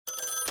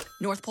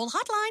North Pole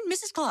Hotline,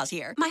 Mrs. Claus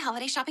here. My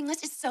holiday shopping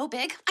list is so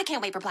big, I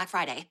can't wait for Black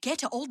Friday. Get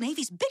to Old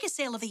Navy's biggest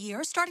sale of the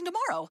year starting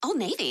tomorrow. Old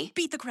Navy?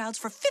 Beat the crowds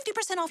for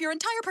 50% off your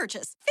entire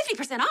purchase.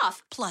 50%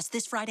 off? Plus,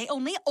 this Friday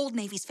only, Old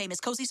Navy's famous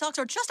cozy socks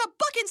are just $1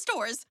 in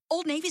stores.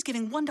 Old Navy's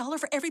giving $1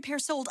 for every pair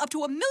sold up to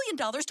 $1 million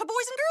to boys and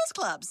girls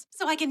clubs.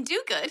 So I can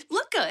do good,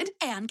 look good,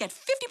 and get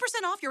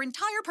 50% off your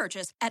entire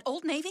purchase at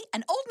Old Navy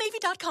and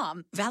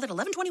OldNavy.com. Valid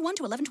 11/21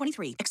 to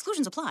 11/23.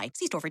 Exclusions apply.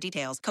 See store for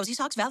details. Cozy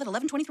socks valid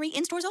 11/23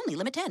 in stores only.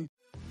 Limit 10.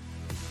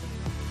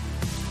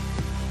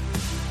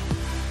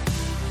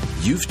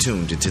 You've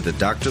tuned into the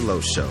Dr.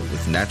 Lowe Show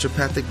with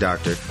naturopathic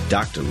doctor,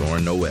 Dr.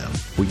 Lauren Noel,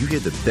 where you hear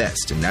the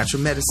best in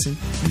natural medicine,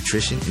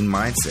 nutrition, and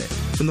mindset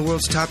from the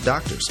world's top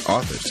doctors,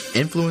 authors,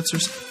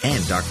 influencers,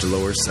 and Dr.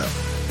 Lowe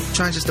herself.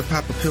 Trying just to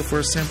pop a pill for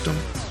a symptom?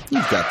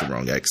 You've got the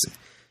wrong exit.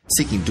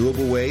 Seeking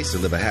doable ways to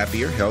live a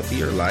happier,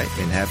 healthier life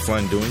and have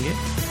fun doing it?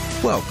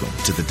 Welcome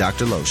to the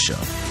Dr. Lowe Show.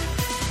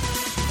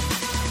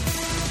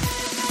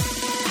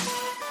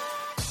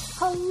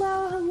 Hello.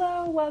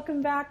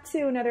 Welcome back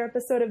to another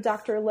episode of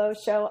Dr. Lowe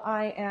Show.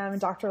 I am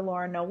Dr.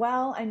 Lauren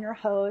Noel. I'm your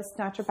host,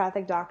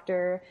 naturopathic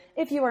doctor.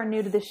 If you are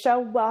new to the show,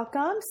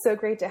 welcome. So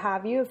great to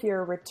have you. If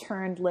you're a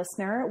returned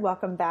listener,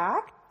 welcome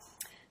back.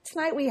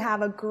 Tonight we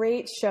have a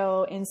great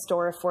show in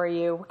store for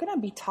you. We're going to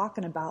be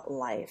talking about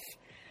life.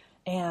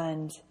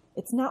 And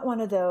it's not one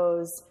of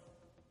those,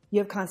 you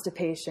have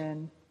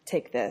constipation,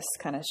 take this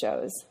kind of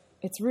shows.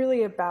 It's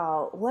really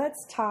about,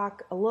 let's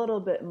talk a little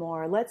bit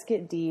more. Let's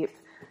get deep.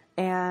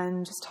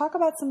 And just talk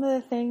about some of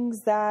the things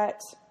that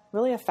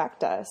really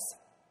affect us.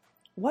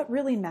 What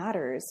really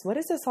matters? What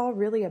is this all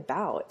really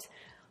about?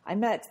 I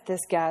met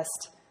this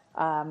guest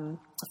a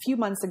few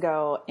months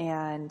ago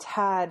and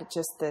had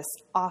just this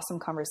awesome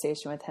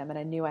conversation with him, and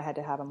I knew I had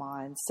to have him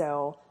on.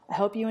 So I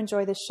hope you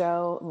enjoy the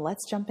show.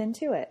 Let's jump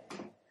into it.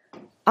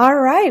 All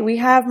right, we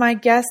have my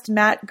guest,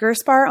 Matt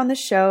Gerspar, on the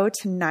show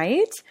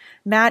tonight.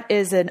 Matt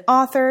is an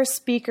author,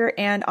 speaker,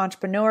 and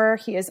entrepreneur.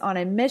 He is on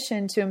a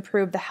mission to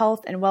improve the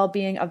health and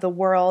well-being of the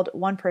world,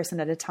 one person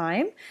at a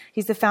time.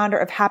 He's the founder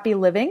of Happy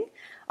Living,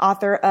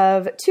 author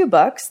of 2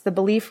 books, The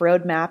Belief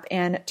Roadmap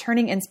and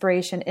Turning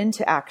Inspiration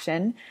into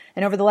Action.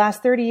 And over the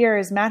last 30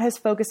 years, Matt has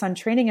focused on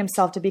training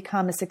himself to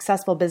become a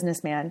successful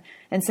businessman.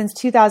 And since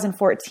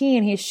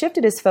 2014, he's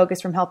shifted his focus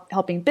from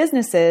helping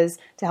businesses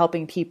to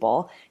helping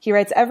people. He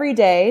writes every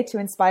day to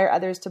inspire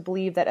others to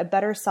believe that a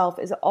better self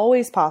is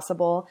always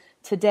possible,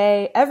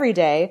 today, every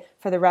day,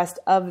 for the rest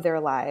of their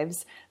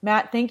lives.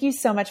 Matt, thank you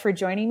so much for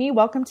joining me.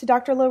 Welcome to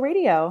Dr. Lowe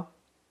Radio.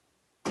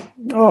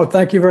 Oh,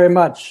 thank you very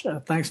much.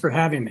 Thanks for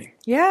having me.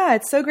 Yeah,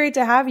 it's so great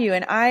to have you.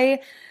 And I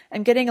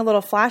am getting a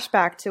little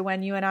flashback to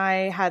when you and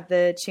I had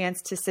the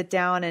chance to sit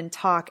down and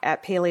talk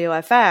at Paleo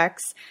FX.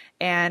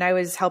 And I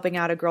was helping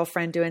out a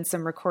girlfriend doing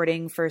some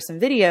recording for some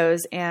videos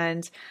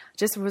and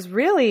just was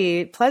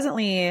really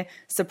pleasantly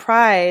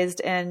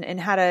surprised and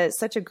had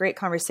such a great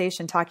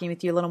conversation talking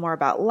with you a little more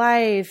about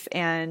life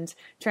and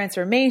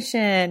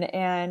transformation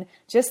and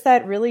just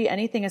that really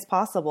anything is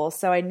possible.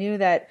 So I knew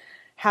that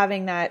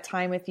having that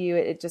time with you,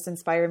 it just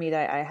inspired me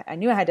that I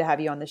knew I had to have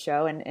you on the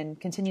show and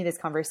continue this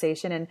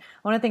conversation. And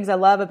one of the things I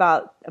love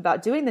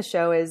about doing the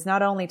show is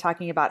not only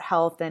talking about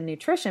health and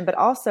nutrition, but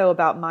also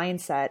about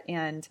mindset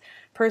and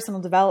personal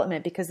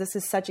development, because this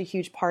is such a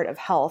huge part of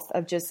health,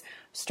 of just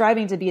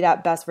striving to be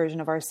that best version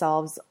of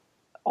ourselves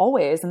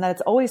always, and that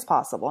it's always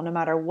possible, no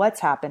matter what's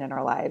happened in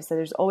our lives. So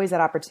there's always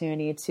that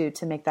opportunity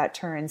to make that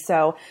turn.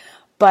 So,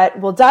 but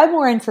we'll dive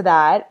more into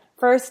that.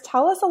 First,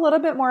 tell us a little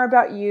bit more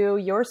about you,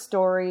 your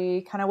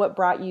story, kind of what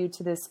brought you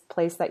to this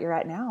place that you're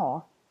at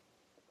now.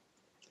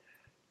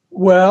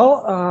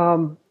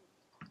 Well,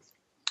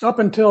 up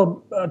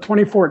until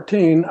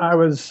 2014, I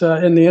was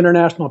in the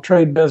international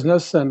trade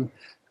business and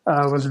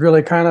was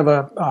really kind of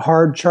a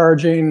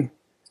hard-charging,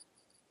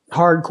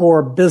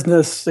 hardcore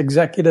business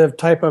executive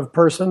type of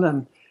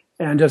person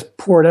and just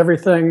poured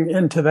everything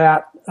into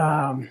that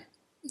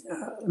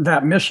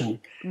mission.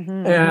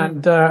 Mm-hmm,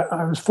 and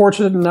I was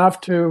fortunate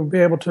enough to be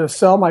able to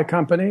sell my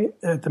company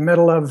at the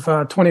middle of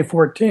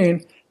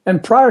 2014.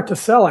 And prior to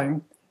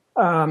selling,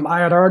 I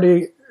had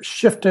already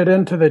shifted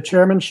into the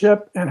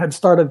chairmanship and had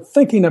started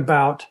thinking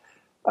about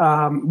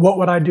what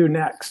would I do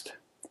next.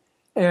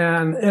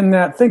 And in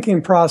that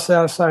thinking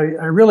process, I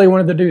really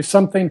wanted to do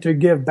something to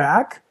give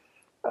back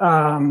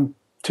to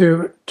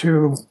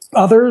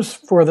others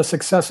for the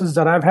successes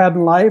that I've had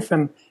in life.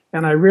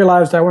 And I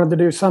realized I wanted to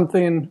do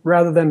something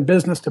rather than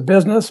business to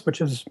business, which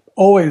has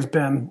always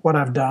been what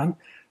I've done,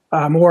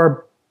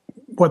 more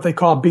what they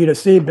call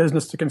B2C,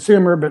 business to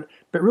consumer, but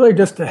really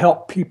just to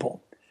help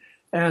people.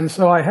 And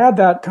so I had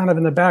that kind of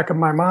in the back of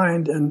my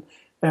mind. And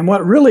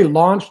what really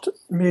launched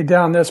me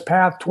down this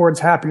path towards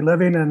happy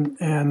living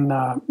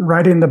and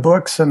writing the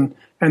books and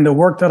the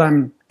work that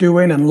I'm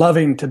doing and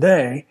loving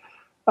today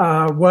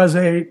was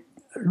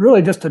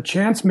really just a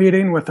chance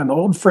meeting with an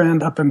old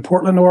friend up in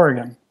Portland,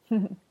 Oregon.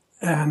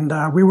 And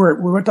we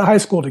went to high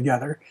school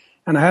together,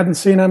 and I hadn't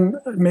seen him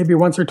maybe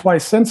once or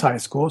twice since high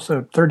school,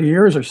 so 30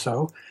 years or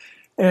so.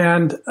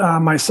 And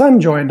my son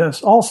joined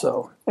us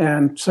also.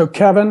 And so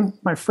Kevin,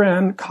 my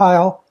friend,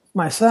 Kyle,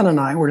 my son and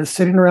I were just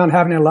sitting around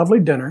having a lovely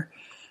dinner.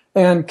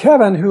 And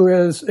Kevin, who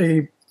is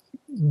a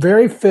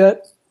very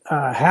fit,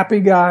 happy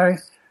guy,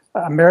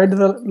 married to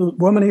the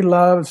woman he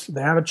loves,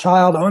 they have a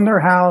child, own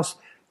their house.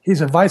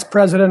 He's a vice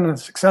president in a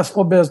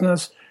successful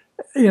business,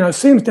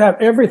 seems to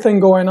have everything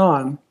going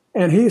on.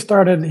 And he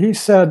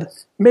said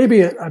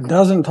maybe a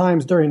dozen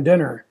times during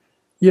dinner,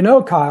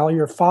 Kyle,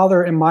 your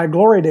father and my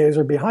glory days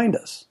are behind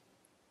us.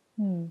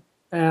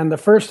 And the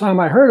first time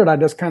I heard it, I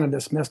just kind of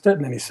dismissed it.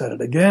 And then he said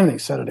it again. He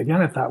said it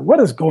again. I thought, what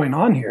is going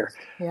on here?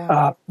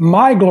 Yeah.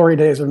 My glory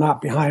days are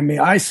not behind me.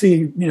 I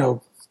see,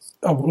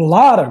 a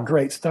lot of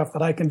great stuff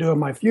that I can do in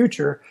my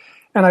future.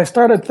 And I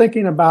started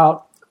thinking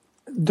about,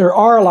 there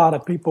are a lot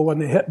of people when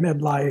they hit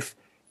midlife,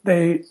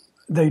 they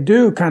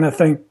do kind of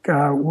think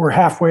we're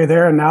halfway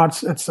there, and now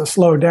it's a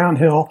slow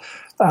downhill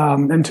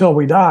until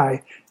we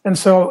die. And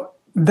so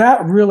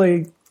that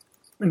really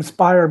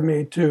inspired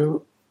me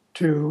to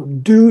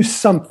do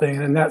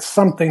something, and that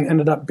something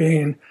ended up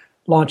being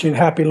launching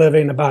Happy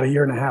Living about a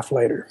year and a half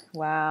later.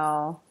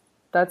 Wow.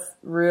 That's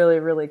really,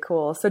 really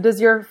cool. So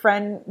does your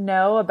friend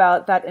know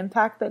about that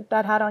impact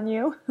that had on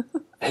you?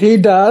 He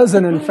does.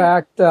 And in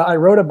fact, I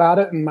wrote about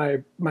it in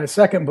my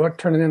second book,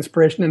 Turning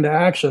Inspiration into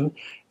Action.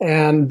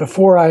 And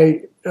before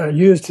I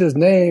used his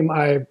name,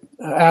 I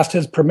asked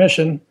his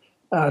permission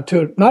not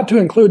to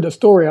include the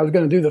story. I was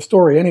going to do the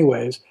story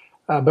anyways,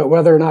 but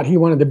whether or not he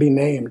wanted to be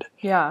named.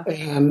 Yeah.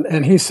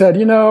 And he said,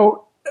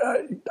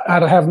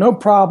 I'd have no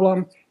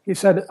problem. He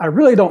said, I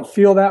really don't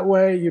feel that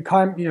way. You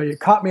caught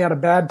me at a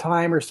bad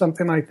time or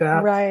something like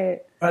that.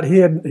 Right. But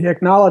he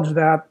acknowledged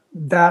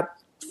that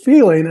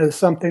feeling is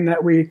something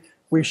that we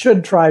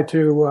should try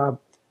to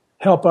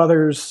help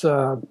others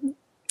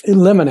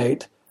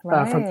eliminate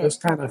from those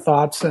kind of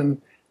thoughts. And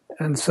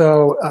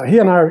so he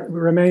and I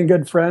remain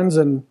good friends,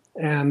 and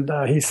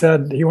he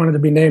said he wanted to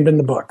be named in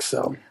the book.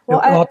 So it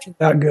all turned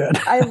out good.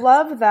 I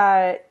love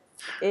that.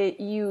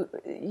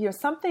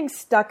 Something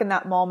stuck in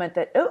that moment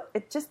that,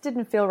 it just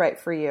didn't feel right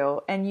for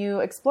you. And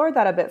you explored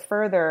that a bit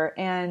further,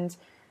 and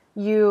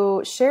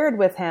you shared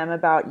with him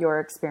about your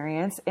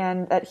experience,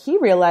 and that he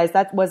realized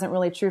that wasn't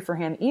really true for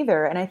him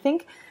either. And I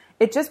think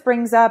it just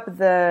brings up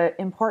the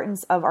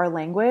importance of our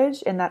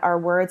language, and that our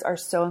words are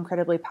so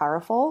incredibly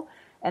powerful,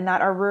 and that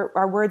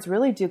our words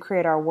really do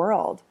create our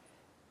world.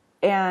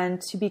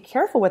 And to be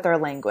careful with our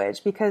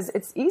language, because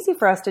it's easy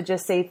for us to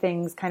just say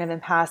things kind of in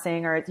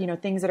passing, or,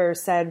 things that are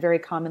said very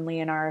commonly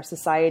in our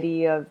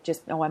society of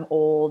just, I'm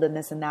old and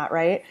this and that,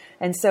 right?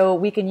 And so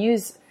we can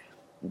use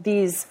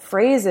these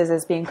phrases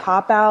as being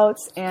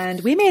cop-outs,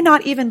 and we may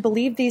not even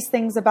believe these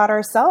things about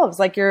ourselves.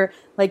 Like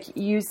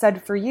you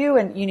said for you,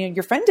 and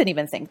your friend didn't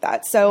even think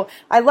that. So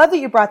I love that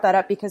you brought that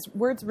up, because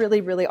words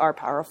really, really are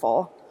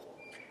powerful.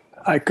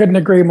 I couldn't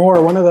agree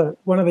more. One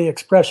of the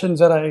expressions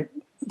that I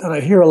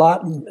hear a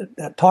lot, and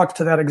that talks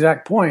to that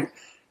exact point,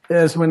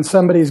 is when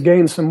somebody's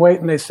gained some weight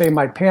and they say,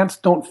 my pants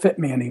don't fit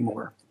me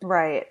anymore.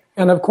 Right.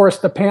 And of course,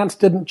 the pants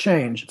didn't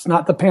change. It's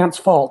not the pants'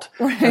 fault.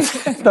 Right.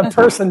 The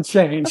person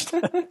changed.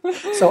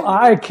 So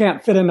I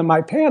can't fit into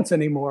my pants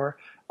anymore.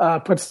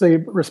 Puts the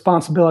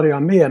responsibility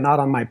on me and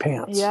not on my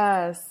pants.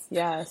 Yes.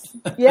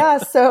 Yeah,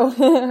 so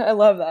I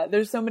love that.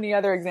 There's so many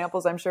other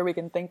examples I'm sure we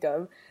can think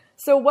of.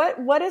 So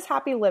what is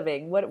Happy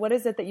Living? What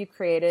is it that you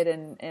created,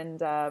 and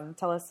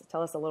tell us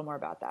a little more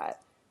about that.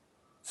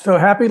 So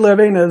Happy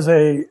Living is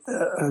a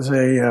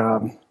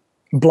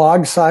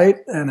blog site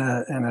and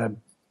a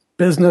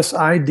business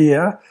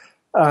idea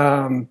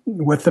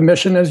with the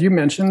mission, as you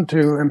mentioned,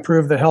 to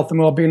improve the health and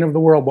well-being of the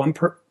world one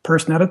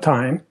person at a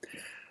time.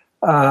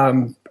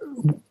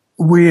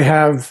 We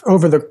have,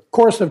 over the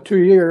course of 2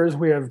 years,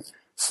 we have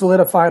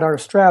solidified our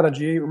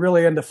strategy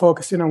really into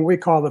focusing on what we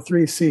call the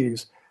 3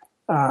 C's.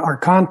 Our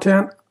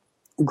content,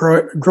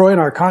 growing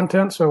our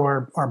content. So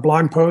our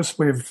blog posts,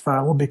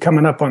 we'll be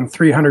coming up on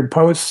 300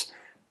 posts,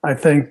 I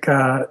think,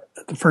 the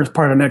first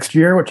part of next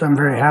year, which I'm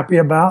very happy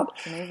about.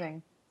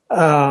 Amazing.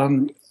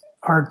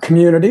 Our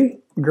community,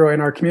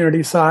 growing our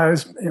community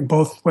size,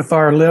 both with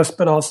our list,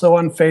 but also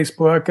on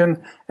Facebook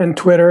and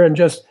Twitter, and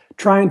just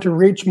trying to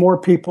reach more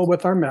people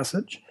with our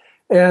message.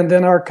 And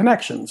then our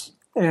connections.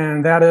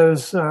 And that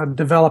is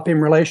developing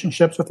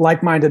relationships with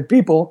like-minded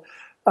people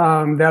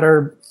that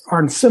are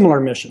on similar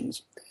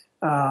missions.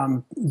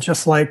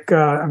 Just like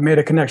I've made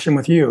a connection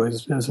with you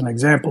as an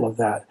example of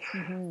that.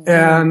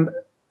 Mm-hmm.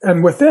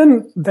 And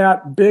within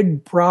that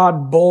big,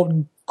 broad,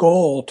 bold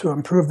goal to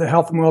improve the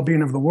health and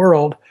well-being of the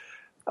world,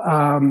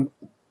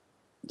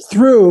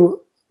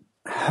 through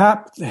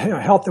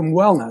health and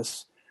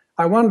wellness,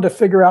 I wanted to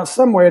figure out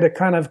some way to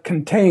kind of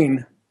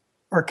contain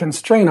or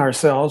constrain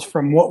ourselves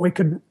from what we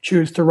could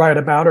choose to write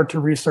about or to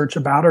research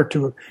about or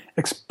to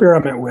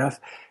experiment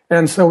with.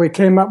 And so we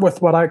came up with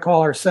what I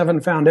call our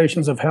 7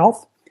 foundations of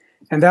health.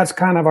 And that's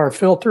kind of our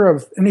filter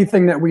of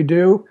anything that we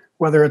do,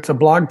 whether it's a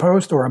blog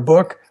post or a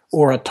book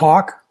or a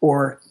talk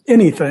or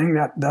anything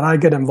that I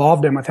get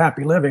involved in with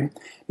Happy Living,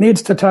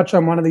 needs to touch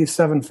on one of these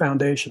 7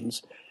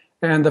 foundations.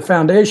 And the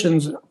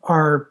foundations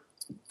are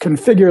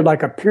configured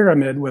like a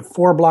pyramid with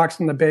 4 blocks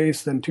in the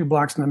base, then 2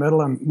 blocks in the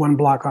middle, and 1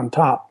 block on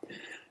top.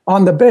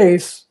 on the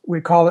base,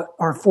 we call it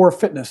our 4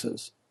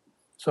 fitnesses.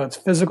 So it's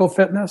physical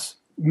fitness,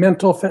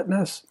 mental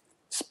fitness,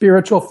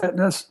 spiritual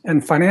fitness,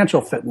 and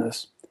financial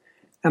fitness.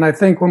 And I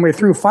think when we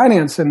threw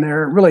finance in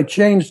there, it really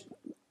changed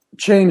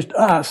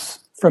us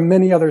from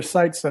many other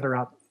sites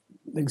that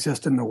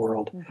exist in the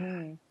world.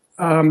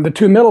 Mm-hmm. The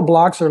 2 middle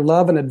blocks are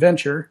love and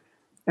adventure,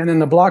 and then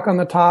the block on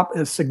the top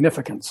is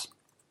significance.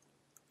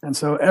 And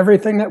so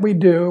everything that we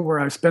do, where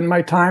I spend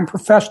my time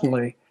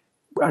professionally,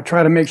 I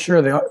try to make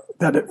sure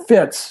that it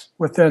fits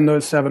within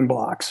those 7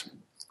 blocks.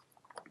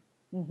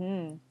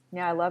 Mm-hmm.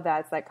 Yeah, I love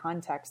that. It's that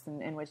context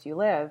in which you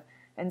live.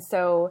 And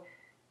so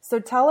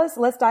tell us,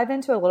 let's dive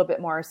into a little bit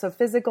more. So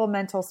physical,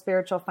 mental,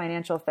 spiritual,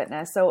 financial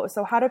fitness.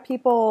 So how do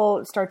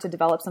people start to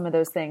develop some of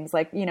those things?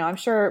 Like, I'm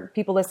sure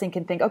people listening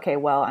can think, okay,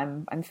 well,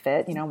 I'm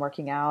fit, I'm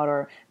working out,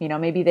 or,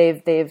 maybe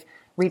they've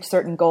reach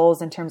certain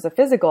goals in terms of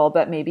physical,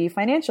 but maybe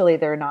financially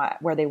they're not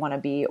where they want to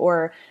be.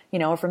 Or,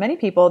 for many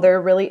people, there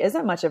really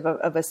isn't much of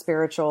a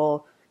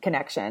spiritual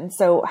connection.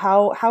 So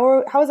how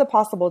is it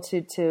possible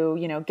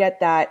to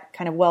get that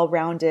kind of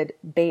well-rounded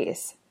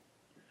base?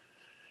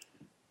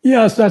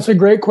 Yes, that's a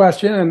great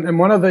question. And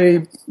one of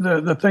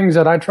the things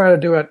that I try to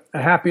do at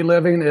Happy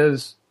Living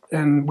is,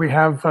 and we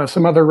have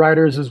some other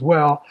writers as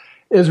well,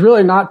 is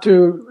really not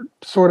to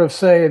sort of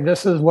say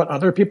this is what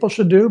other people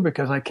should do,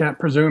 because I can't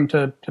presume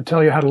to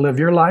tell you how to live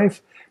your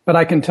life, but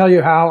I can tell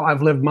you how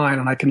I've lived mine,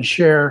 and I can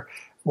share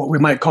what we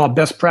might call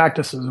best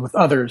practices with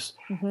others.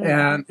 Mm-hmm.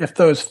 And if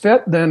those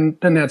fit, then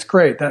that's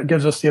great. That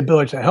gives us the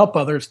ability to help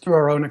others through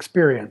our own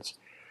experience.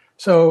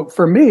 So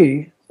for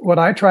me, what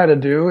I try to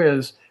do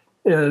is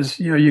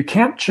you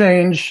can't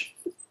change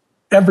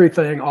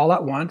everything all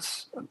at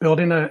once.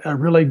 Building a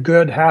really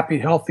good, happy,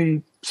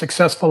 healthy,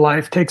 successful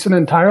life takes an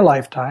entire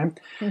lifetime.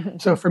 Mm-hmm.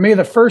 So for me,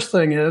 the first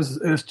thing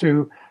is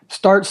to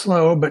start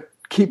slow, but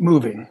keep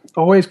moving.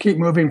 Always keep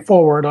moving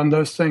forward on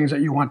those things that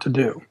you want to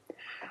do.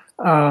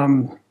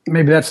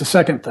 Maybe that's the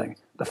second thing.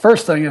 The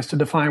first thing is to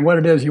define what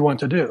it is you want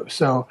to do.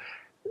 So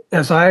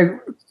as I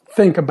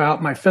think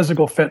about my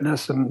physical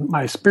fitness and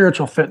my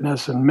spiritual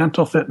fitness and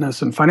mental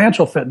fitness and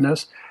financial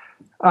fitness,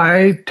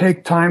 I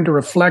take time to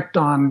reflect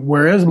on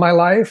where is my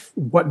life?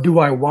 What do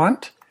I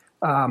want?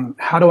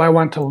 How do I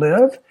want to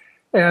live?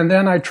 And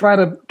then I try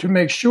to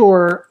make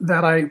sure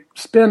that I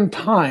spend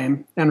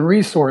time and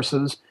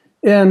resources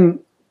in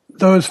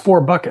those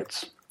 4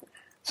 buckets.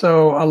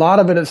 So a lot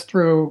of it is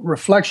through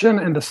reflection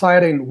and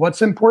deciding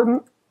what's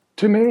important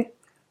to me,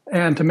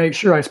 and to make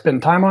sure I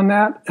spend time on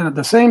that. And at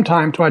the same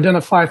time, to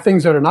identify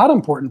things that are not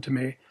important to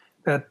me,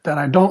 that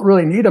I don't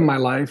really need in my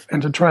life,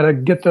 and to try to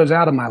get those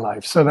out of my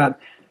life, so that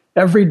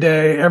every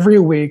day, every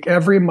week,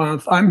 every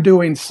month, I'm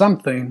doing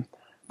something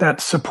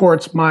that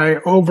supports my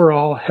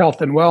overall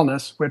health and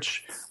wellness,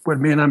 which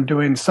would mean I'm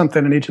doing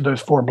something in each of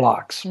those 4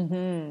 blocks.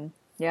 Mm-hmm.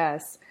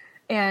 Yes.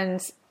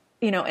 And,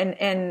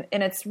 and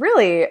it's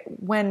really,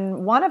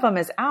 when one of them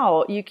is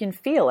out, you can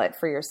feel it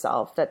for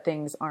yourself that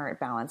things aren't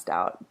balanced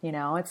out.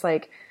 It's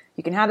like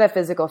you can have that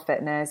physical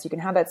fitness, you can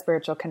have that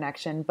spiritual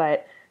connection,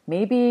 but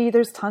maybe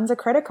there's tons of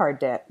credit card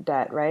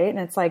debt, right? And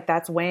it's like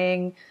that's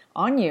weighing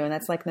on you, and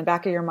that's like in the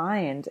back of your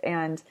mind.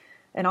 And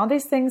all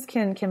these things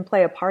can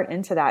play a part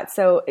into that.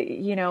 So,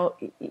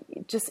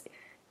 just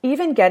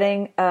even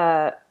getting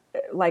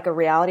like a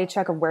reality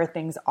check of where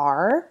things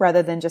are,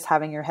 rather than just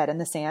having your head in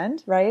the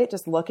sand, right?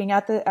 Just looking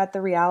at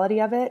the reality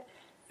of it.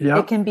 Yep.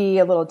 It can be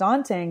a little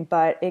daunting,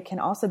 but it can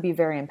also be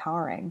very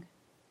empowering.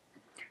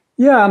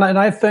 Yeah, and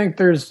I think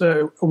there's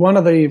one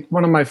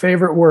of my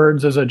favorite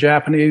words is a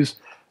Japanese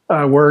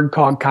word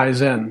called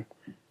Kaizen.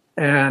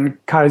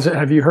 And Kaizen,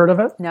 have you heard of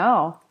it?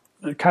 No.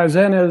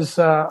 Kaizen is,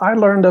 I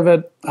learned of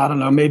it, I don't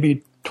know,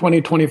 maybe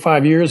 20,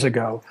 25 years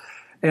ago.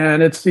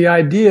 And it's the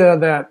idea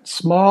that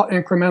small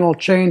incremental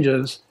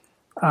changes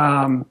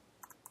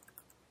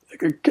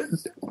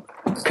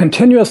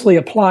continuously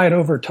applied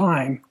over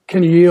time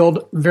can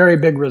yield very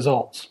big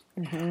results.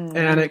 Mm-hmm.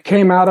 And it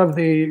came out of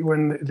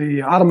when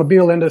the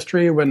automobile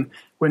industry, when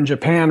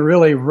Japan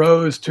really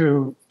rose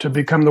to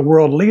become the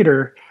world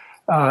leader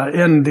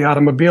in the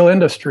automobile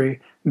industry.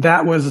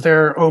 That was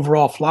their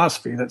overall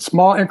philosophy, that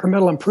small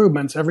incremental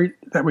improvements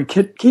that we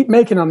keep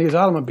making on these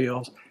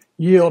automobiles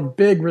yield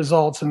big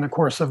results in the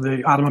course of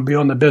the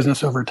automobile and the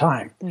business over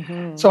time.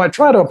 Mm-hmm. So I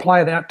try to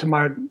apply that to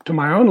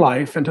my own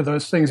life and to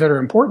those things that are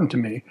important to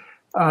me.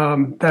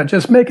 That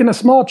just making a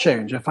small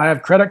change. If I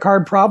have credit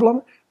card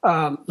problem,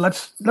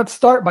 let's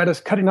start by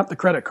just cutting up the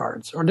credit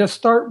cards, or just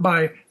start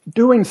by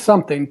doing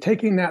something,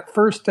 taking that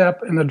first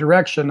step in the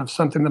direction of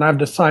something that I've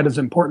decided is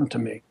important to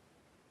me.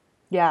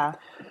 Yeah.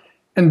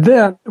 And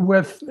then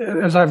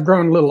as I've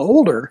grown a little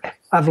older,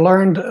 I've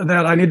learned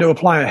that I need to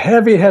apply a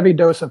heavy, heavy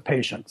dose of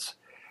patience.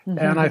 Mm-hmm.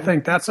 And I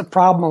think that's a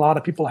problem a lot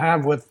of people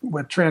have with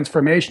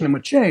transformation and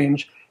with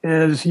change,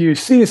 is you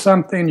see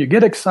something, you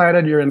get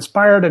excited, you're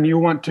inspired, and you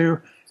want to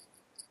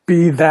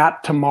be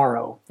that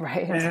tomorrow.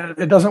 Right. And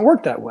it doesn't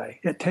work that way.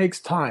 It takes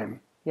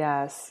time.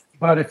 Yes.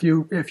 But if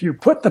you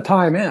put the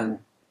time in,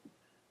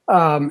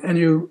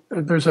 and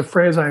there's a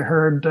phrase I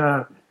heard,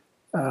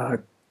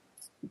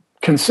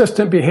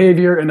 consistent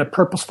behavior in a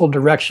purposeful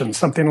direction,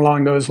 something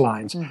along those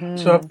lines.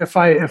 So if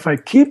I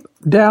keep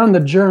down the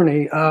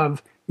journey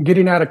of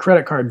getting out of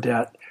credit card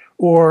debt,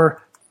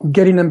 or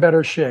getting in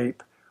better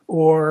shape,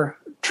 or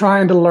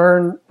trying to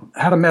learn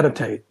how to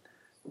meditate,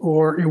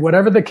 or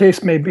whatever the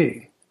case may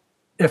be,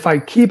 if I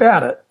keep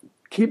at it,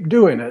 keep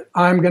doing it,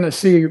 I'm going to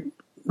see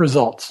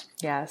results.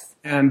 Yes.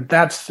 And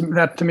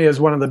that to me is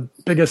one of the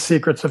biggest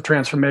secrets of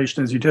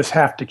transformation, is you just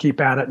have to keep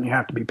at it and you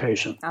have to be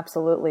patient.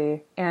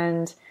 Absolutely.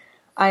 And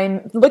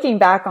I'm looking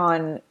back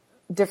on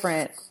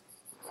different,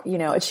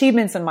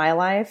 achievements in my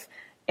life,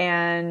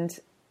 and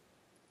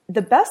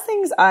the best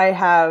things I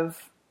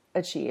have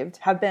achieved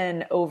have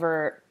been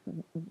over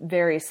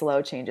very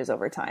slow changes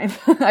over time.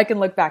 I can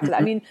look back to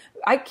that. I mean,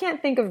 I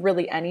can't think of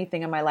really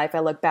anything in my life. I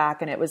look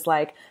back and it was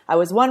like, I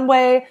was one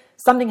way,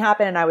 something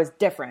happened and I was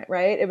different,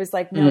 right? It was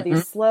like, no,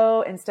 these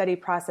slow and steady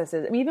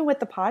processes. I mean, even with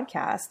the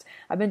podcast,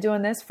 I've been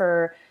doing this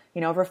for,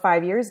 over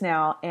 5 years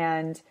now.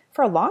 And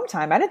for a long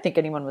time, I didn't think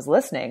anyone was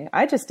listening.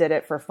 I just did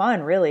it for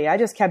fun, really. I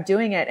just kept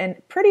doing it. And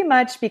pretty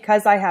much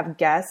because I have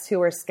guests who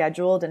are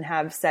scheduled and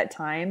have set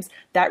times,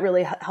 that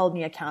really held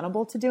me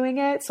accountable to doing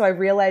it. So I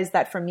realized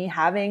that for me,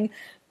 having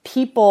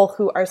people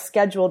who are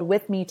scheduled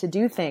with me to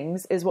do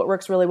things is what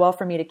works really well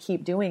for me to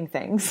keep doing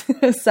things.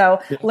 So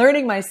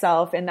learning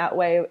myself in that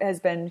way has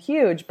been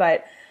huge.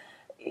 But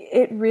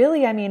it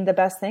really, the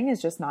best thing is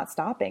just not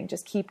stopping.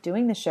 Just keep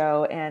doing the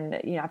show. And,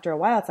 after a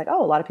while, it's like,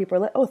 oh, a lot of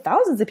people are,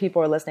 thousands of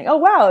people are listening. Oh,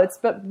 wow.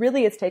 But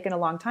really, it's taken a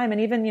long time. And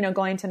even,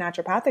 going to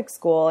naturopathic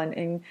school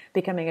and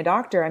becoming a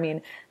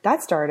doctor,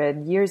 that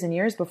started years and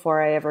years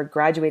before I ever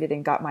graduated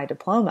and got my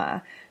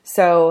diploma.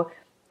 So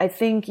I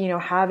think,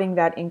 having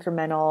that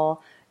incremental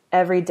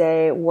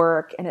everyday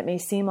work, and it may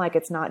seem like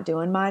it's not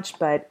doing much,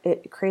 but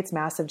it creates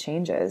massive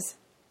changes.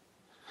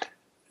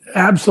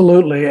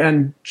 Absolutely.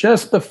 And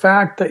just the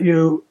fact that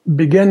you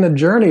begin the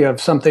journey of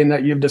something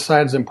that you've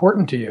decided is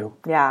important to you.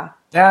 Yeah.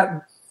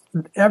 That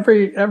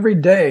every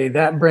day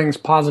that brings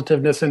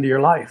positiveness into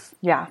your life.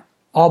 Yeah.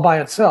 All by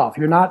itself.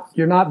 You're not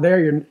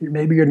there.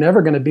 Maybe you're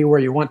never going to be where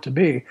you want to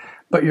be,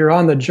 but you're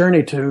on the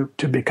journey to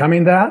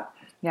becoming that.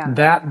 Yeah.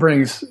 That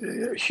brings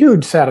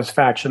huge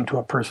satisfaction to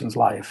a person's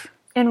life.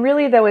 And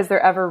really, though, is there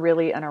ever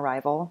really an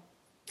arrival?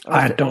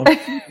 I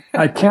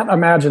can't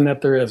imagine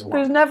that there is one.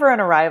 There's never an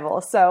arrival.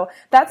 So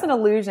that's an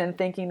illusion,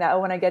 thinking that,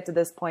 when I get to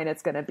this point,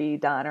 it's going to be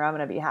done, or I'm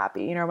going to be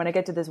happy. When I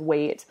get to this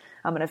weight,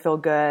 I'm going to feel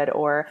good.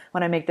 Or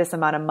when I make this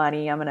amount of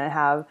money, I'm going to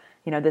have,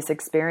 this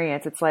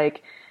experience. It's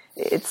like,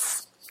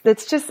 it's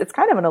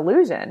kind of an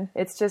illusion.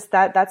 It's just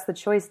that's the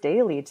choice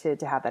daily to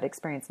have that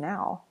experience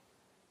now.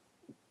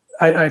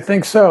 I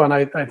think so. And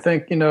I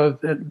think,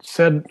 it's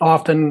said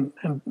often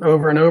and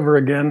over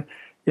again,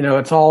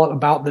 it's all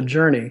about the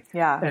journey.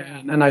 Yeah.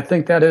 And I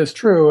think that is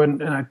true.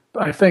 And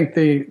I think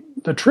the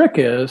trick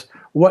is,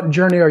 what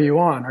journey are you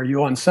on? Are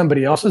you on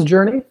somebody else's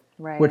journey?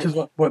 Right. Which is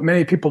what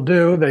many people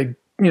do. They,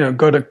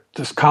 go to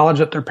this college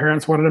that their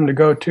parents wanted them to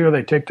go to.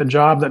 They take the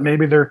job that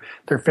maybe their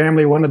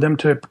family wanted them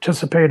to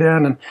participate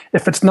in. And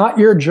if it's not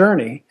your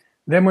journey,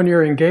 then when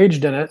you're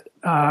engaged in it,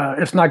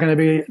 it's not going to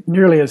be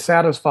nearly as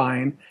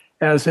satisfying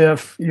as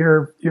if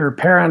your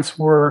parents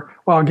were.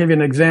 Well, I'll give you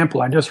an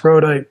example. I just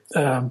wrote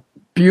a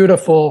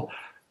beautiful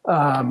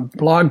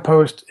blog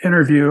post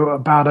interview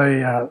about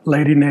a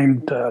lady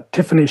named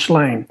Tiffany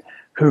Shlain,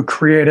 who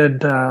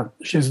created,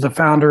 she's the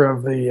founder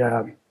of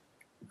the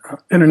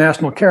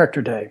International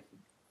Character Day.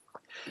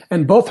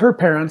 And both her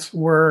parents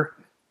were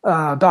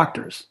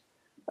doctors.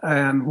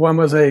 And one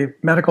was a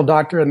medical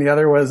doctor and the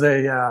other was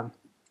I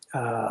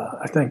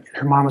think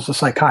her mom was a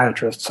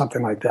psychiatrist,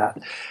 something like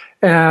that.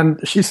 And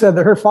she said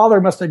that her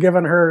father must have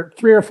given her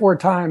 3 or 4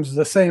 times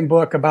the same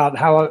book about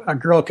how a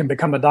girl can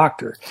become a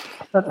doctor.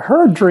 But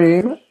her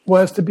dream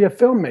was to be a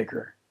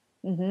filmmaker.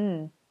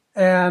 Mm-hmm.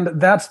 And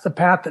that's the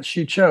path that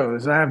she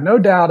chose. I have no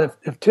doubt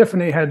if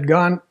Tiffany had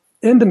gone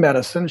into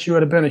medicine, she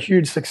would have been a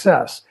huge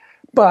success.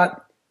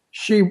 But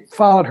she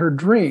followed her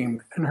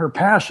dream and her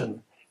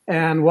passion.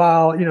 And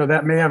while,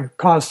 that may have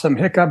caused some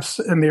hiccups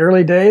in the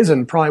early days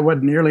and probably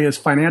wasn't nearly as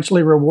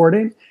financially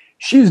rewarding,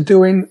 she's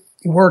doing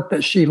work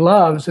that she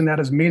loves and that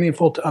is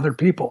meaningful to other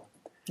people.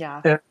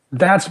 Yeah. And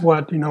that's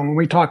what, when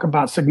we talk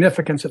about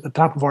significance at the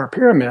top of our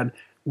pyramid,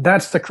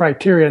 that's the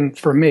criterion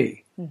for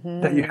me,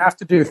 that you have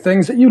to do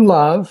things that you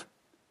love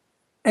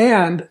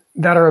and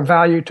that are of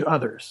value to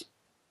others.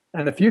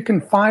 And if you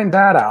can find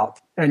that out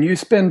and you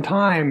spend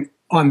time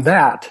on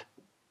that,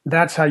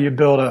 that's how you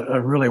build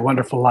a really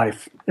wonderful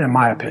life, in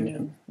my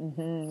opinion.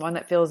 Mm-hmm. One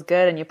that feels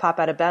good and you pop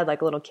out of bed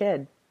like a little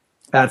kid.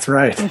 That's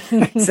right.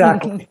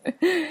 Exactly.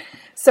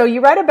 So you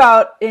write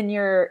about in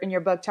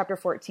your book, chapter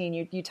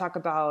 14, you talk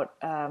about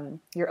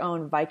your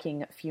own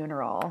Viking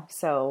funeral.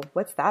 So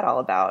what's that all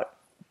about?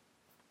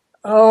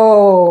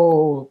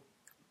 Oh,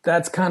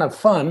 that's kind of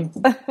fun.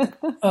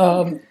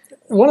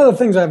 One of the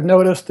things I've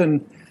noticed,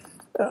 and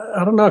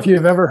I don't know if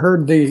you've ever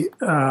heard the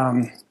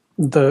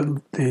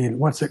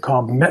what's it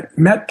called?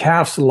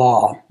 Metcalfe's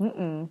law.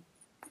 Mm-mm.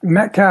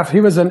 Metcalfe, he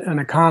was an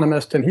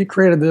economist, and he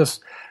created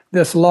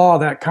this law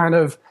that kind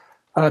of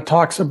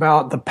talks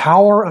about the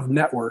power of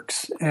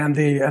networks. And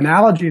the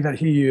analogy that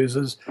he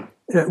uses,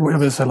 it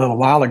was a little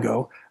while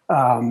ago,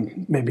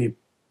 maybe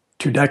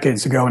 2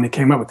 decades ago, when he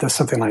came up with this,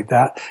 something like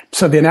that.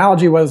 So the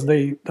analogy was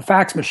the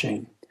fax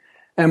machine.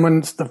 And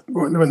when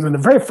the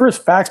very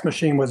first fax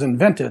machine was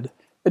invented,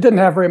 it didn't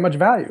have very much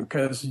value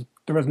because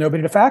there was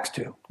nobody to fax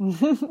to.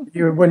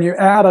 When you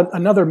add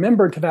another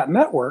member to that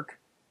network,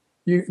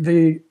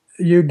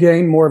 you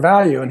gain more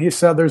value. And he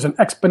said there's an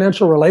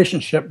exponential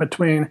relationship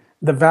between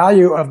the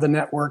value of the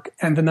network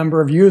and the number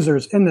of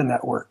users in the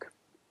network.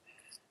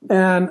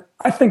 And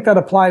I think that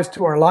applies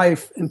to our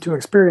life and to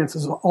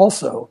experiences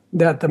also,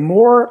 that the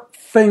more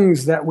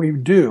things that we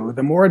do,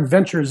 the more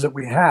adventures that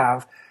we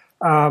have,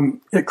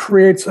 it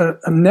creates a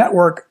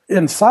network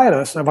inside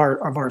us of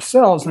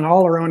ourselves and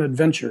all our own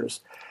adventures.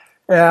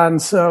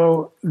 And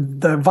so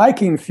the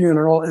Viking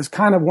funeral is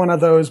kind of one of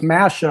those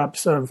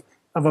mashups of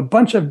a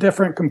bunch of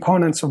different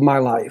components of my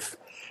life.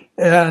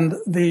 And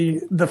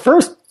the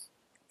first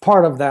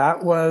part of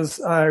that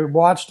was I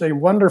watched a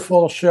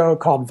wonderful show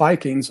called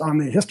Vikings on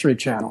the History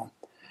Channel.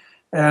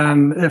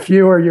 And if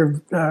you or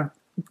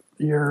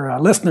your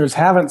listeners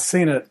haven't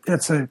seen it,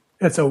 it's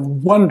a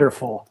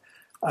wonderful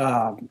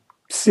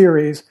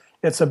series.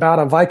 It's about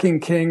a Viking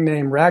king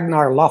named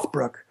Ragnar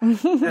Lothbrok.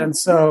 And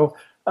so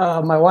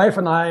my wife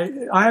and I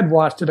had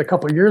watched it a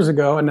couple of years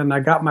ago, and then I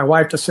got my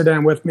wife to sit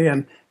down with me.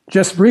 And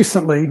just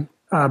recently,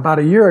 about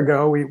a year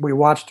ago, we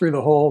watched through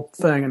the whole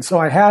thing. And so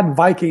I had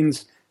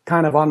Vikings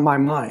kind of on my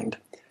mind.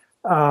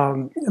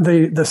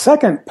 The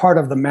second part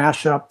of the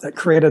mashup that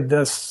created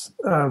this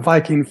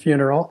Viking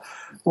funeral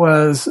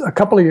was a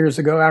couple of years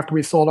ago after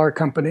we sold our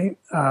company.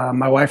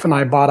 My wife and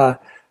I bought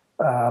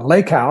a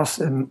lake house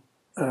in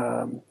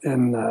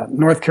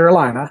North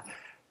Carolina,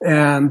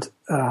 and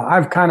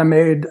I've kind of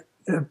made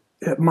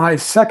it my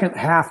second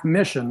half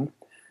mission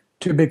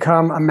to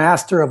become a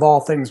master of all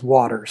things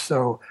water.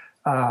 So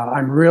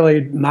I'm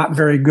really not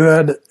very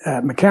good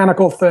at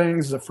mechanical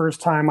things. The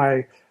first time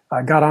I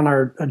got on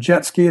a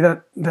jet ski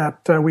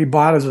that we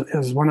bought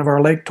as one of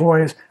our lake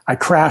toys, I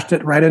crashed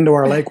it right into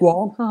our lake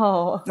wall.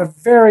 Oh. The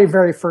very,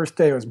 very first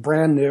day, it was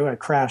brand new. I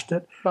crashed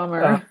it.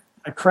 Bummer.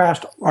 I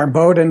crashed our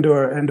boat into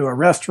a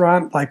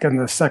restaurant like in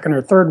the second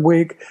or third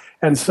week.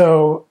 And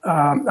so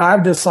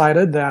I've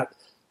decided that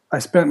I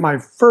spent my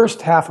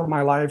first half of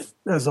my life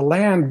as a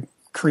land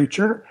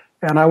creature,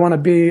 and I want to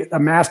be a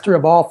master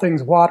of all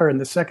things water in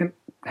the second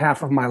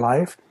half of my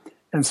life.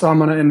 And so I'm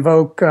going to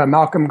invoke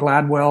Malcolm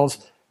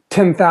Gladwell's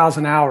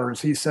 10,000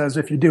 hours. He says,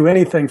 if you do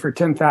anything for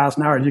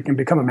 10,000 hours, you can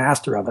become a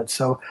master of it.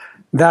 So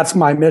that's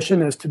my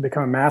mission, is to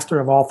become a master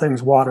of all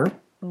things water.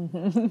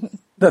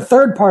 The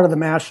third part of the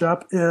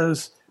mashup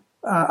is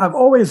I've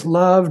always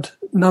loved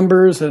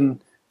numbers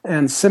and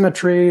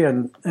symmetry,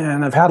 and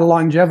I've had a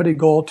longevity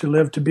goal to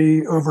live to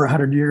be over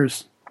 100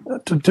 years,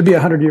 to be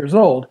 100 years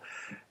old.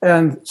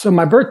 And so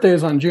my birthday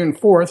is on June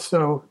 4th,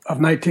 of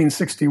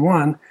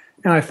 1961.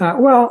 And I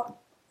thought, well,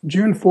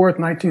 June 4th,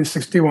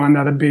 1961,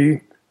 that'd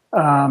be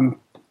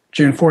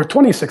June 4th,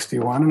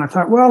 2061. And I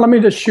thought, well, let me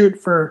just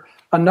shoot for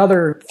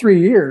another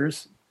 3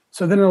 years.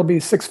 So then it'll be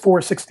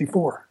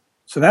 6/4/64.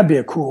 So that'd be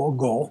a cool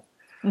goal.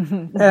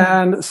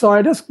 And so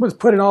I just was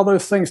putting all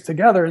those things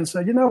together and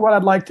said, you know, what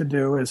I'd like to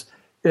do is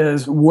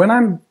when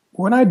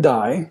I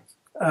die,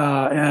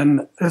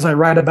 and as I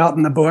write about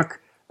in the book,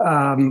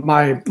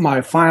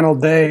 my final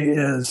day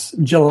is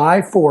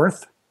July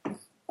 4th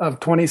of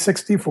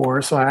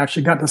 2064. So I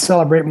actually got to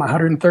celebrate my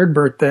 103rd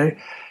birthday,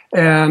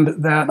 and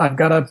that I've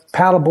got a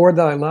paddleboard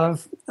that I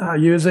love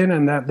using,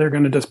 and that they're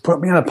going to just put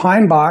me in a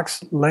pine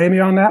box, lay me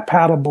on that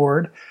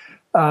paddleboard.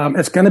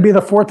 It's going to be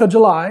the 4th of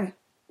July.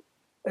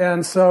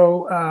 And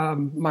so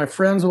my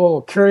friends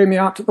will carry me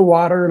out to the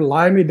water,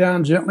 lie me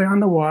down gently on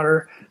the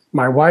water.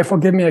 My wife will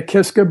give me a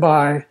kiss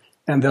goodbye,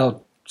 and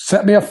they'll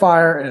set me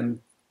afire and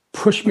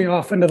push me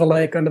off into the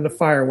lake under the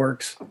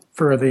fireworks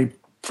for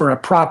a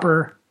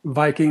proper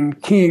Viking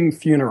king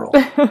funeral.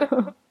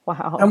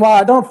 Wow. And while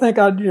I don't think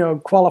I'd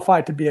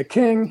qualify to be a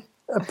king,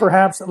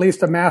 perhaps at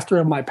least a master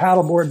of my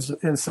paddleboards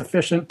is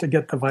sufficient to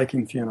get the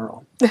Viking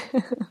funeral.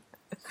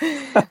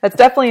 That's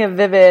definitely a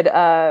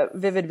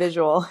vivid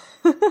visual.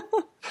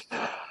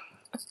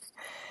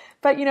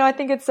 But I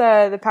think it's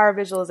the power of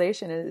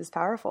visualization is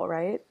powerful,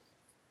 right?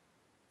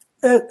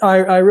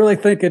 I really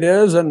think it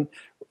is, and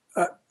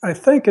I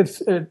think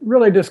it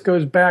really just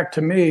goes back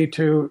to me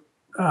to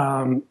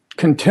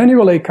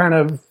continually kind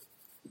of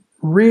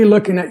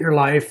re-looking at your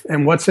life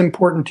and what's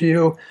important to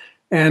you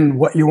and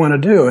what you want to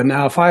do. And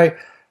now,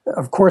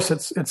 of course,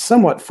 it's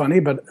somewhat funny,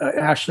 but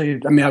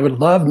actually, I would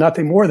love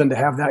nothing more than to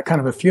have that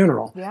kind of a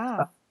funeral.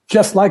 Yeah,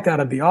 just like that,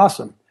 it'd be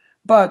awesome.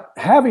 But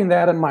having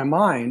that in my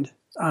mind,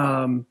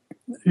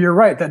 you're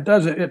right. That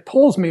does it. It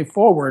pulls me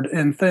forward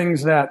in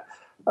things that.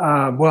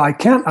 I'm not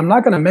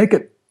going to make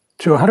it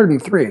to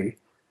 103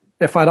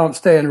 if I don't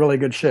stay in really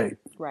good shape.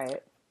 Right.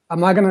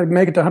 I'm not going to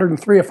make it to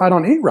 103 if I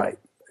don't eat right.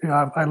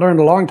 I learned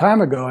a long time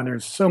ago, and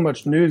there's so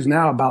much news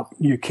now about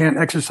you can't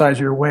exercise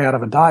your way out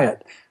of a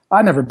diet.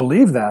 I never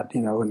believed that,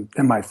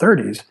 in my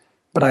 30s.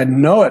 but I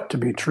know it to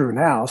be true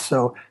now.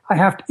 So I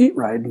have to eat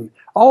right. And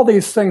all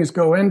these things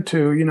go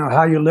into,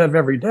 how you live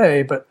every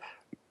day. But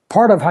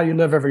part of how you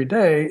live every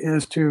day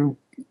is to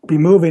be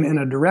moving in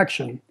a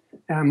direction.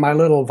 And my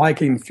little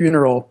Viking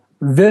funeral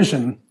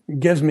vision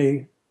gives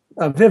me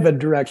a vivid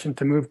direction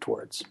to move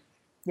towards.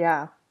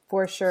 Yeah,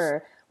 for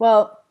sure.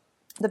 Well,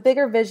 the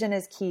bigger vision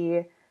is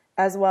key,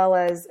 as well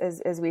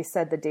as we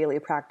said, the daily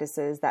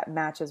practices that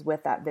matches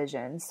with that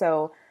vision.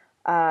 So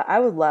I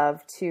would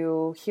love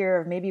to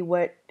hear of maybe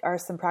what are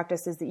some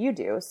practices that you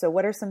do. So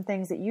what are some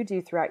things that you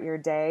do throughout your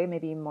day,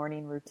 maybe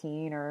morning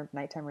routine or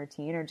nighttime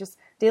routine, or just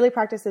daily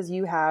practices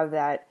you have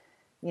that,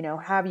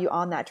 have you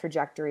on that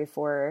trajectory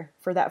for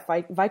that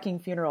Viking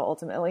funeral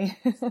ultimately?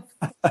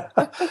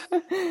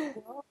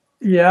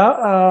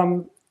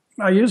 Yeah.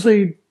 I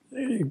usually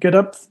get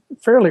up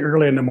fairly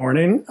early in the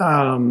morning,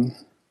 a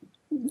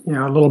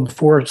little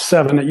before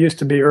 7. It used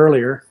to be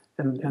earlier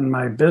in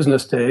my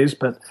business days,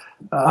 but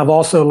I've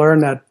also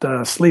learned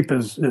that sleep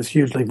is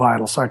hugely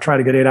vital. So I try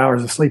to get 8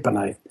 hours of sleep a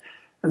night.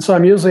 And so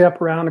I'm usually up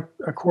around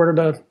a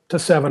quarter to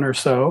 7 or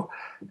so.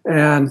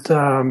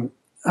 And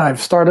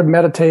I've started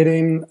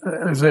meditating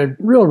as a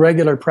real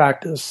regular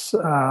practice,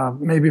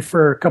 maybe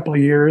for a couple of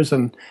years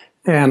and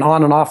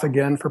on and off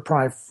again for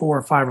probably 4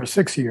 or 5 or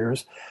 6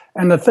 years.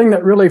 And the thing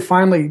that really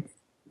finally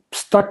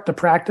stuck to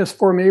practice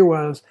for me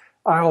was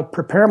I'll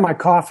prepare my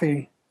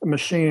coffee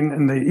machine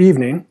in the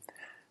evening.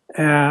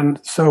 And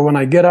so when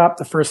I get up,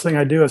 the first thing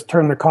I do is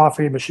turn the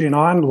coffee machine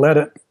on, let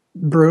it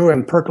brew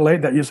and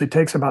percolate. That usually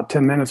takes about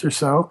 10 minutes or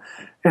so.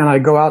 And I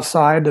go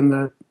outside in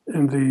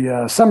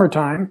the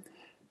summertime,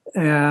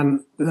 and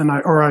then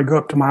I go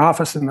up to my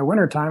office in the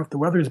wintertime if the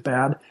weather's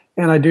bad,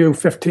 and I do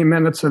 15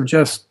 minutes of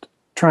just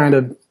trying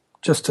to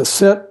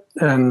sit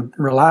and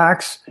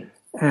relax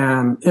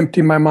and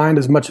empty my mind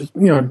as much as,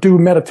 do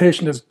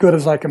meditation as good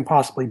as I can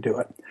possibly do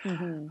it.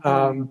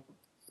 Mm-hmm.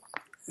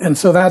 And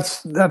so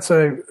that's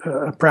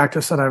a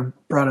practice that I've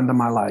brought into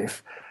my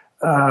life.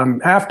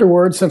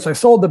 Afterwards, since I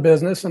sold the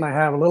business and I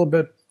have a little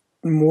bit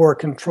more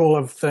control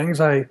of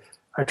things, I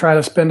try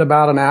to spend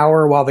about an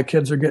hour while the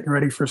kids are getting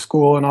ready for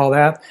school and all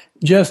that,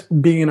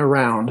 just being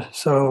around.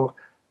 So,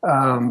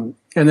 and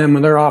then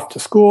when they're off to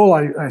school,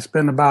 I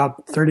spend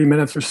about 30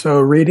 minutes or so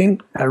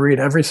reading. I read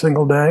every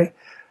single day.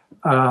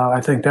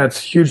 I think that's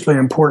hugely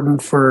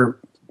important for,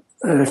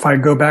 if I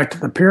go back to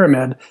the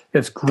pyramid,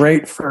 it's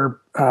great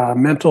for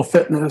mental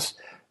fitness.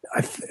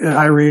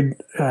 I read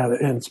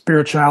in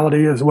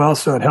spirituality as well,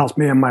 so it helps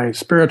me in my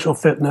spiritual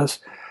fitness.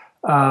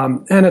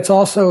 And it's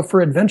also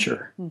for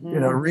adventure.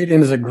 Mm-hmm.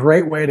 Reading is a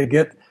great way to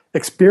get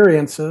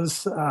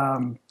experiences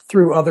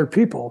through other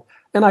people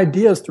and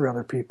ideas through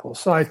other people.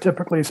 So I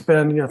typically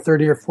spend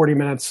 30 or 40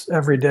 minutes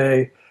every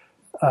day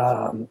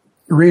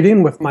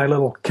reading with my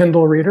little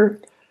Kindle reader.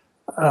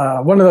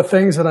 One of the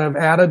things that I've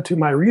added to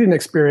my reading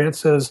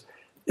experience is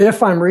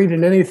if I'm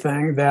reading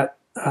anything that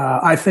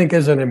I think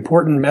is an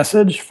important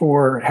message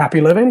for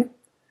happy living,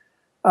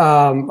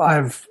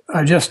 I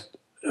just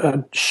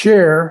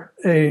share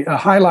a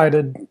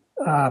highlighted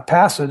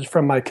passage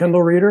from my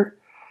Kindle reader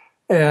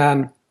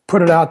and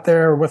put it out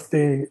there with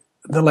the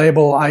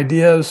label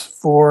ideas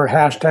for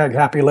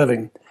 #happy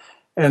living.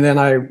 And then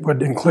I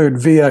would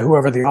include via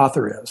whoever the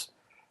author is.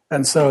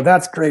 And so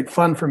that's great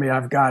fun for me.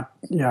 I've got,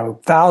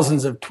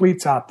 thousands of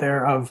tweets out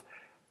there of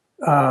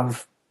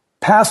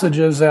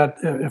passages that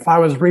if I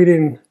was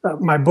reading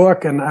my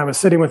book and I was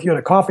sitting with you at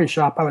a coffee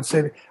shop, I would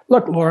say,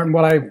 look, Lauren,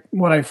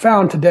 what I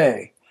found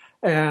today,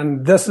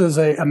 and this is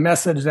a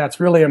message that's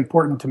really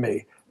important to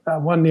me.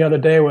 One the other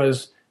day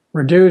was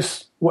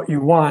reduce what you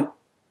want,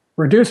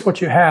 reduce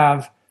what you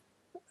have,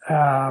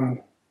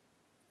 something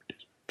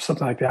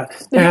like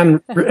that,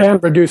 and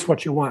reduce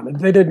what you want.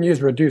 They didn't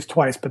use reduce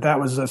twice, but it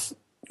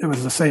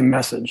was the same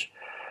message.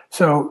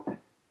 So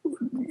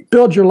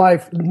build your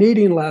life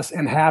needing less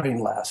and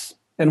having less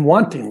and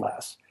wanting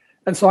less.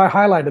 And so I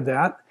highlighted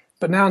that.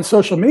 But now on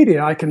social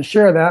media, I can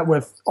share that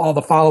with all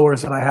the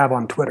followers that I have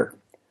on Twitter.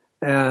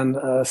 And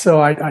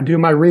so I do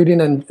my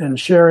reading and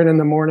sharing in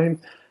the morning.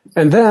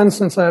 And then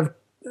since I've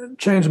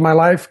changed my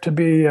life to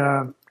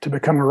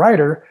become a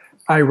writer,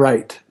 I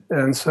write.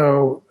 And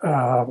so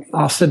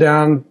I'll sit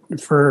down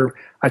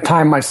I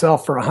time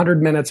myself for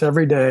 100 minutes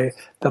every day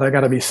that I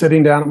got to be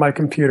sitting down at my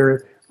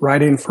computer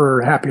writing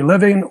for Happy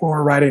Living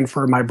or writing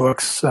for my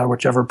books,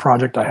 whichever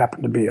project I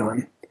happen to be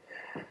on.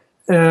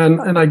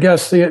 And I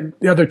guess the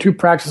other two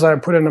practices I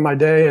put into my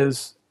day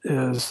is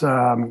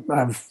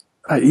I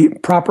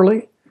eat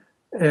properly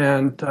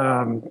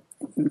and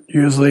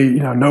usually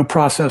no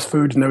processed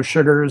foods, no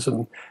sugars,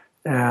 and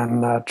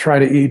try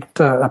to eat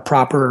a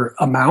proper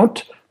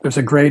amount. There's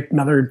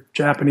another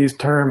Japanese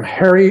term,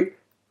 Heri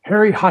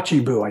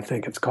Hachibu, I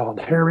think it's called,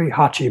 Heri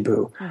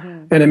Hachibu,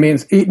 mm-hmm. and it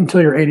means eat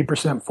until you're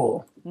 80%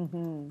 full.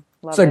 Mm-hmm.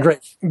 It's a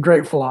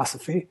great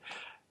philosophy.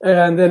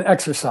 And then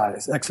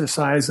exercise.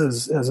 Exercise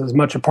is as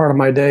much a part of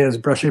my day as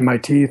brushing my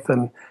teeth,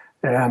 and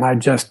I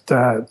just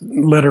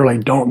literally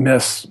don't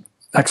miss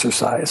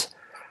exercise.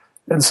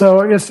 And so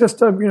it's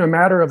just a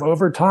matter of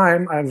over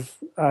time. I've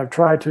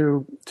tried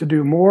to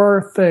do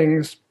more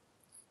things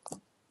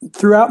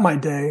throughout my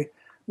day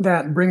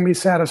that bring me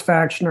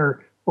satisfaction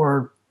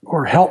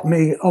or help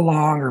me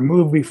along or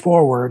move me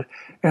forward.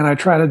 And I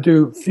try to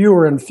do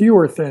fewer and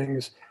fewer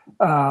things,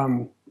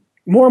 more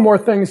and more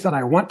things that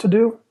I want to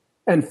do,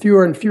 and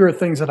fewer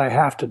things that I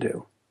have to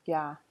do.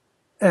 Yeah.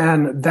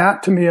 And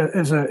that to me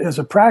is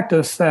a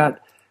practice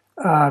that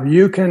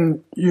you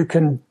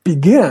can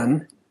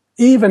begin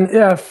even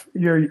if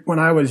when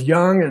I was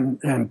young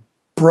and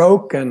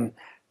broke and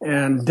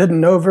didn't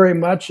know very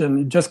much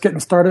and just getting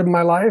started in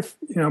my life.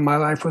 My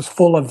life was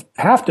full of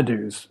have to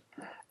do's.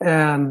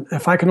 And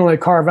if I can only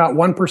carve out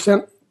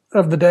 1%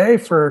 of the day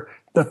for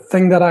the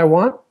thing that I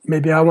want,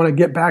 maybe I want to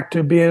get back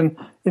to being,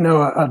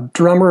 a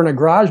drummer in a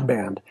garage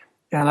band.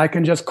 And I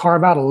can just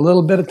carve out a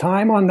little bit of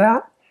time on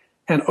that.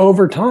 And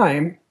over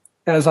time,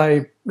 as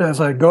I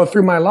go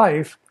through my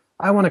life,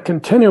 I want to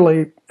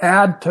continually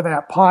add to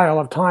that pile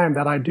of time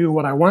that I do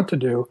what I want to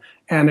do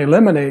and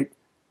eliminate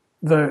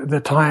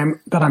the time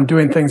that I'm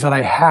doing things that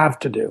I have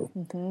to do.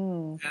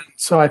 Mm-hmm. And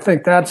so I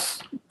think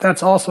that's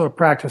also a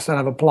practice that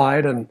I've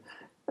applied.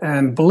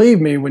 And believe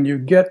me, when you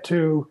get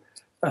to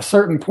a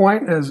certain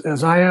point,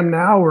 as I am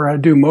now, where I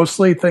do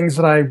mostly things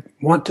that I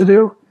want to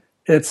do,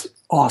 it's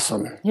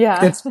awesome.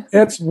 Yeah.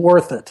 It's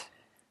worth it.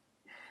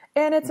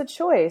 And it's a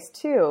choice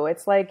too.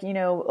 It's like,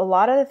 a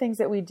lot of the things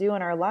that we do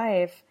in our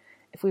life,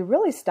 if we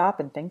really stop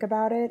and think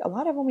about it, a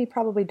lot of them we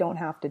probably don't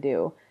have to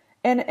do.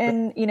 And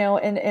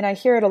I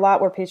hear it a lot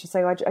where patients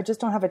say, I just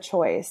don't have a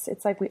choice.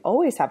 It's like, we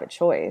always have a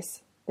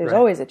choice. There's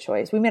always a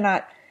choice.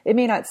 It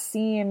may not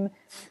seem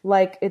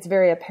like it's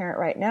very apparent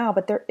right now,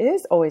 but there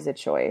is always a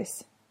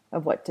choice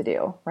of what to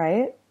do,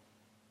 right?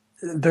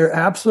 There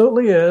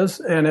absolutely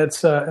is. And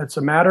it's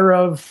a matter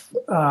of,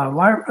 I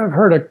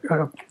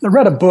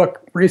read a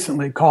book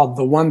recently called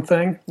The One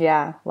Thing.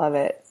 Yeah. Love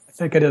it. I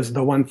think it is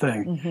The One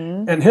Thing.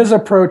 Mm-hmm. And his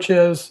approach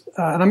is,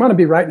 and I'm going to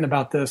be writing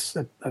about this.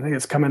 I think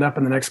it's coming up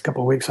in the next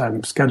couple of weeks.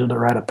 I'm scheduled to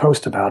write a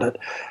post about it.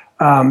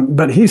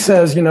 But he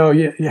says,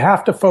 you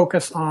have to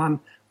focus on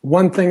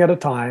one thing at a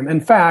time.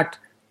 In fact,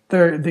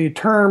 the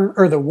term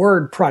or the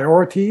word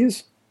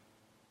priorities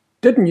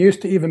didn't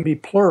used to even be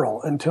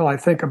plural until I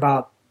think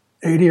about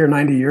 80 or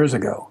 90 years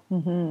ago.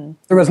 Mm-hmm.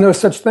 There was no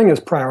such thing as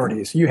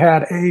priorities. You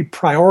had a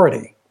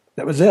priority.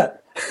 That was it.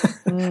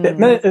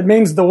 Mm. It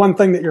means the one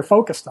thing that you're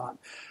focused on.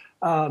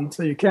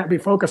 So you can't be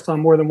focused on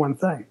more than one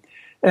thing.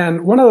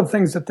 And one of the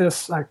things that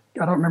I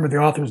don't remember the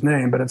author's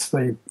name, but it's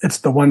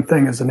the One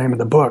Thing is the name of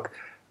the book.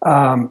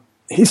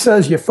 He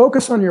says you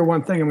focus on your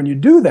one thing, and when you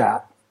do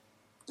that,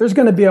 there's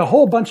going to be a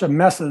whole bunch of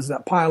messes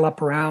that pile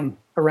up around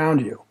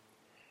you.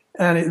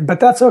 But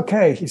that's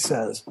okay, he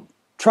says.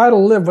 Try to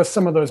live with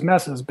some of those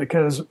messes,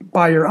 because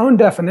by your own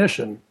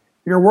definition,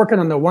 you're working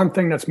on the one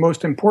thing that's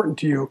most important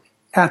to you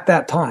at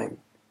that time.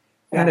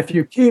 And if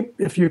you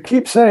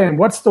keep saying,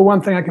 what's the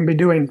one thing I can be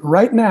doing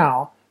right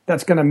now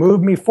that's going to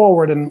move me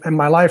forward in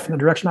my life in the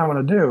direction I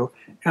want to do,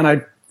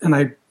 and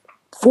I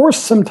force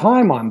some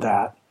time on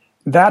that,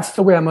 that's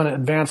the way I'm going to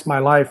advance my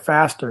life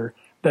faster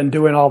than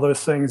doing all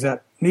those things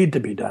that need to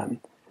be done.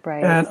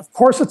 Right. And of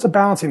course, it's a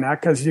balancing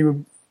act, because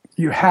you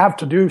have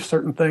to do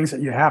certain things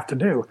that you have to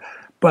do.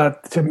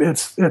 But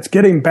it's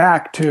getting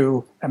back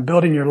to and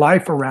building your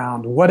life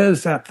around what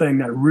is that thing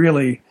that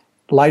really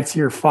lights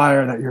your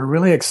fire, that you're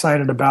really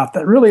excited about,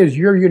 that really is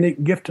your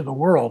unique gift to the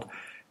world.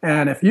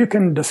 And if you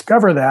can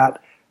discover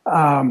that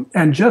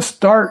and just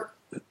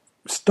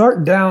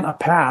start down a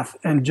path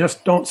and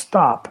just don't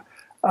stop,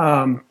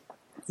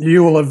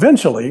 you will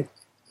eventually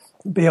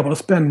be able to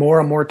spend more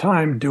and more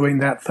time doing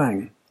that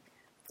thing.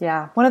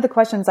 Yeah. One of the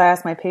questions I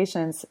ask my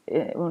patients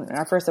in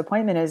our first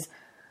appointment is,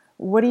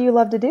 what do you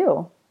love to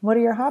do? What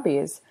are your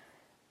hobbies?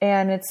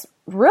 And it's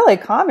really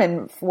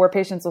common where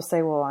patients will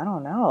say, well, I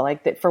don't know.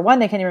 Like, for one,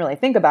 they can't even really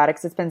think about it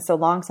because it's been so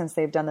long since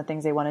they've done the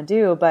things they want to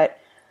do. But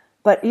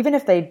even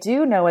if they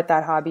do know what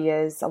that hobby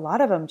is, a lot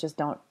of them just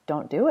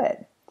don't do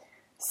it.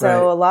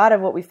 So A lot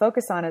of what we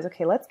focus on is,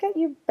 okay, let's get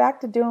you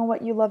back to doing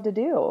what you love to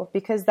do,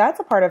 because that's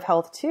a part of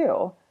health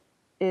too,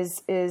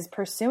 is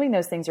pursuing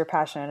those things you're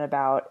passionate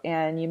about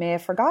and you may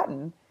have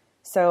forgotten.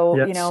 So,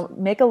 yes.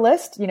 Make a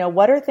list,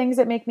 what are things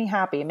that make me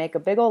happy? Make a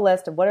big old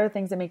list of what are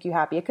things that make you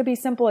happy. It could be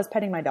simple as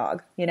petting my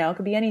dog, it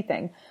could be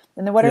anything.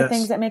 And then what are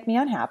things that make me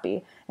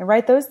unhappy? And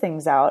write those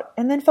things out,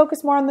 and then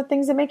focus more on the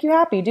things that make you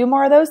happy. Do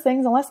more of those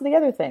things and less of the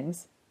other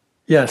things.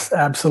 Yes,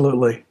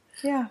 absolutely.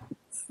 Yeah.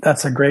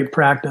 That's a great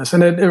practice.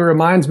 And it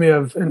reminds me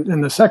of,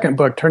 in the second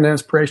book, Turn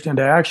Inspiration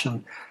into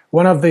Action,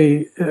 one of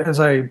the,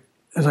 as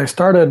I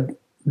started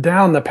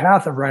down the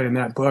path of writing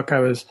that book,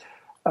 I was,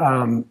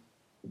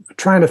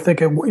 trying to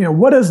think of,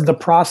 what is the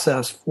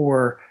process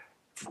for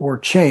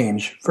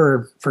change,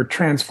 for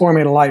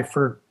transforming a life,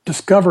 for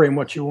discovering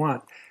what you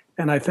want.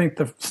 And I think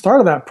the start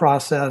of that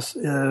process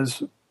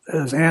is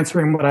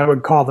answering what I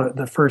would call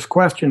the first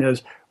question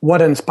is,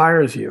 what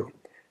inspires you?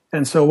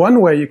 And so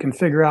one way you can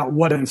figure out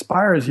what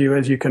inspires you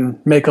is you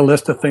can make a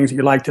list of things that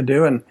you like to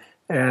do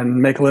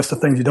and make a list of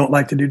things you don't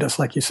like to do, just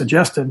like you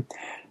suggested.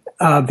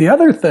 The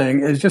other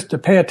thing is just to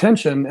pay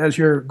attention as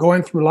you're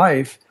going through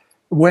life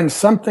when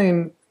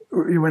something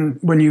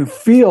when you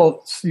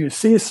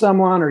see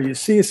someone or you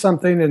see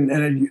something and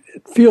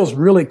it feels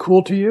really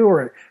cool to you,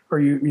 or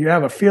you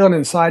have a feeling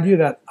inside you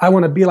that I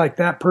want to be like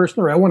that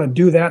person, or I want to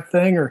do that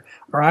thing, or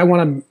I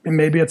want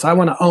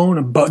to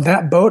own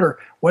that boat, or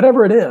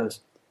whatever it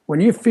is.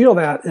 When you feel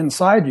that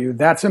inside you,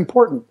 that's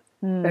important.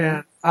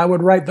 And I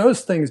would write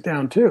those things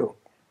down too.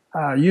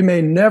 You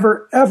may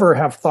never, ever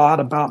have thought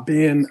about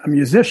being a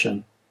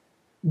musician,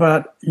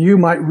 but you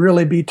might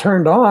really be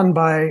turned on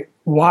by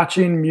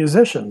watching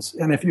musicians.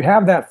 And if you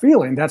have that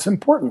feeling, that's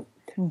important.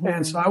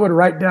 And so I would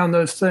write down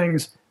those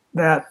things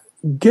that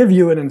give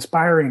you an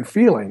inspiring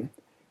feeling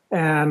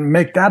and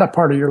make that a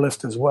part of your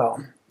list as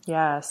well.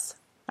 Yes,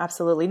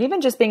 absolutely. And even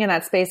just being in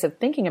that space of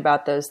thinking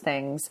about those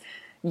things,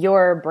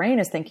 your brain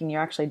is thinking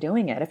you're actually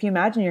doing it. If you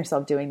imagine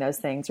yourself doing those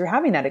things, you're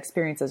having that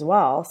experience as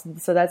well.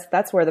 So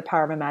that's where the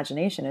power of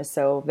imagination is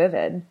so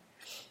vivid.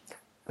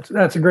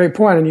 That's a great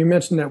point. And you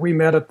mentioned that we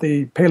met at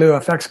the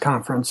PaleoFX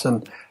conference,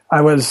 and I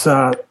was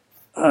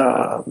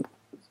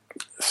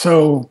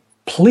so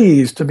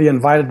pleased to be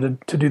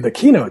invited to do the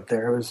keynote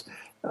there. It was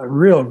a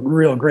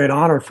real great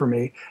honor for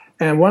me.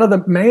 And one of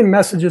the main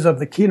messages of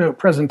the keynote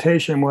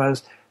presentation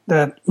was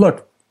that,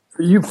 look,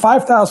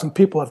 5,000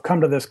 people have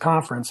come to this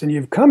conference, and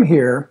you've come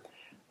here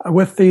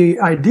with the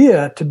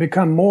idea to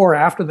become more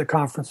after the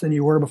conference than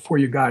you were before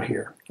you got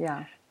here.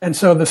 Yeah. And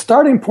so the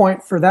starting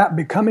point for that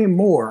becoming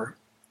more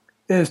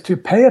is to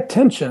pay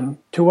attention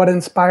to what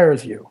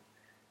inspires you.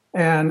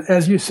 And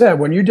as you said,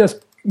 when you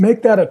just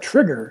make that a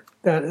trigger,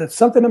 that it's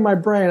something in my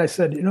brain, I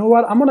said, you know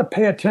what, I'm going to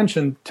pay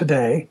attention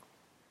today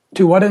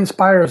to what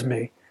inspires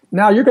me.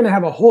 Now you're going to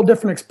have a whole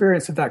different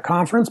experience at that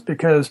conference,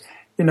 because,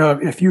 you know,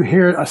 if you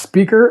hear a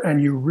speaker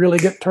and you really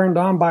get turned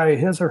on by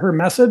his or her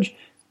message,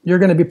 you're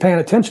going to be paying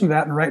attention to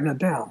that and writing it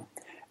down.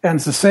 And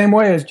it's the same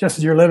way as just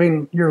as you're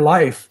living your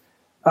life.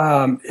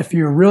 If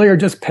you really are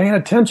just paying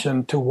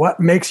attention to what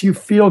makes you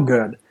feel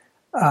good,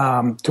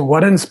 to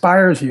what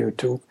inspires you,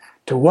 to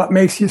what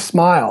makes you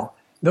smile,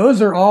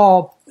 those are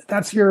all,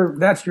 that's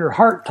your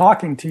heart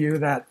talking to you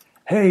that,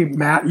 hey,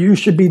 Matt, you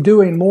should be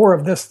doing more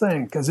of this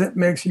thing because it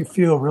makes you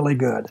feel really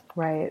good.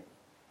 Right.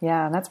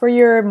 Yeah. And that's where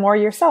you're more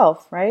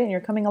yourself, right? And you're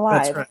coming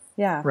alive. That's right.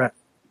 Yeah. Right.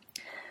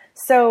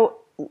 So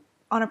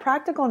on a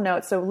practical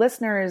note, so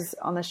listeners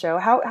on the show,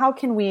 how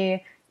can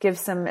we give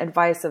some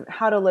advice of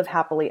how to live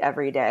happily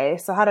every day?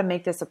 So how to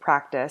make this a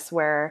practice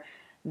where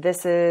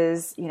this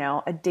is, you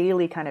know, a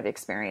daily kind of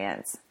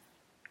experience?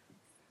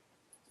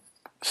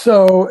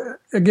 So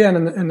again,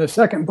 in the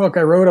second book,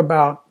 I wrote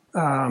about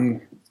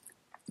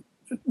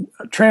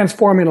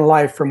transforming a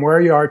life from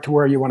where you are to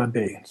where you want to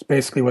be. It's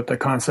basically what the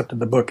concept of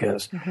the book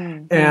is.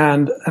 Mm-hmm.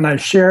 And I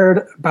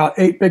shared about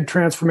 8 big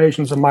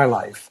transformations of my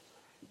life.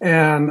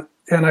 And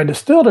I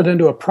distilled it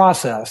into a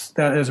process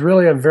that is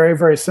really a very,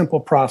 very simple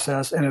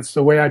process. And it's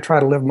the way I try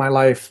to live my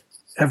life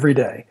every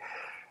day.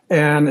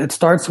 And it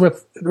starts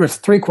with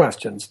 3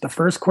 questions. The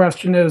first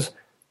question is,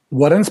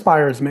 what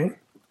inspires me?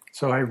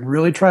 So I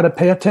really try to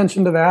pay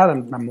attention to that.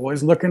 And I'm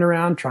always looking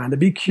around, trying to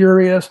be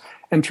curious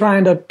and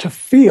trying to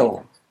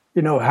feel,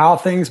 you know, how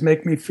things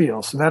make me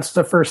feel. So that's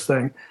the first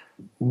thing.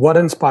 What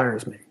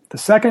inspires me? The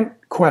second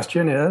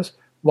question is,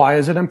 why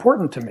is it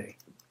important to me?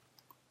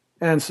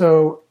 And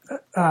so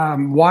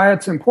why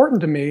it's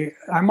important to me,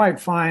 I might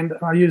find,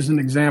 I'll use an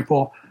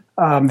example.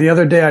 The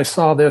other day I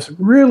saw this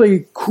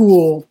really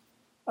cool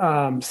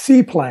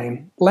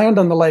seaplane land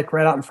on the lake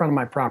right out in front of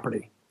my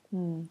property.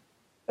 Mm.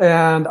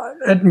 And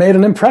it made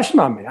an impression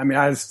on me. I mean,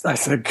 I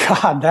said,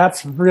 God,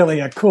 that's really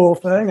a cool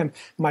thing. And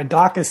my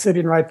dock is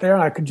sitting right there.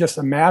 And I could just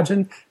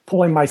imagine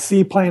pulling my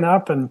seaplane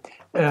up and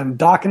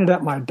docking it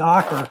at my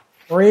dock,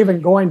 or even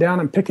going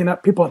down and picking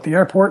up people at the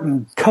airport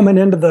and coming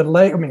into the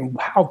lake. I mean,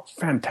 how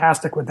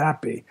fantastic would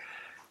that be?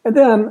 And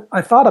then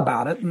I thought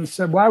about it and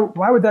said, why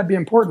would that be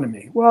important to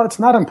me? Well, it's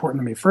not important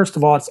to me. First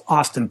of all, it's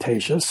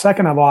ostentatious.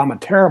 Second of all, I'm a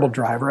terrible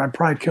driver. I'd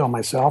probably kill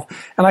myself.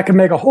 And I could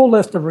make a whole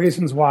list of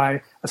reasons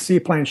why a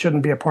seaplane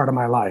shouldn't be a part of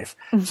my life.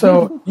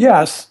 So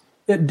yes,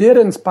 it did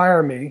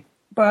inspire me,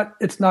 but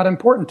it's not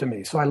important to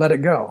me. So I let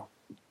it go.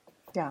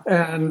 Yeah.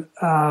 And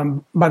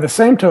by the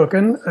same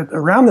token,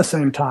 around the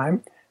same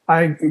time,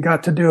 I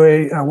got to do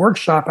a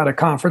workshop at a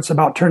conference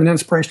about turning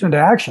inspiration into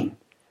action.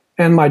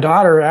 And my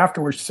daughter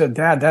afterwards said,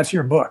 Dad, that's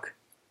your book.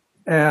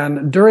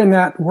 And during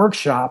that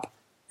workshop,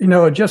 you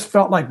know, it just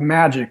felt like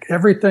magic.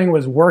 Everything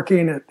was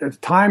working.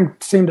 Time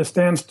seemed to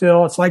stand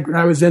still. It's like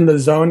I was in the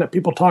zone that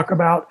people talk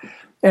about.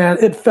 And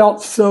it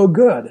felt so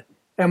good.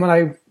 And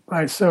when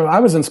so I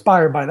was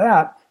inspired by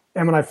that.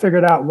 And when I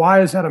figured out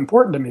why is that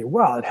important to me?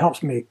 Well, it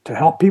helps me to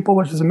help people,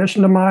 which is a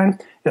mission of mine.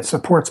 It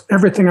supports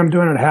everything I'm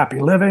doing at Happy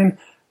Living.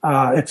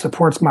 It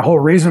supports my whole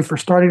reason for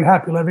starting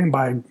Happy Living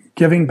by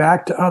giving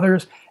back to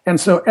others. And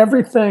so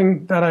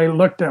everything that I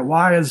looked at,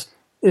 why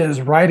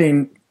is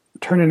writing,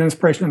 turning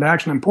inspiration into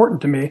action important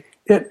to me,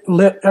 it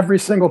lit every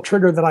single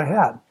trigger that I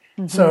had.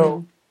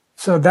 Mm-hmm.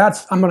 So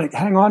that's, I'm going to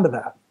hang on to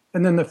that.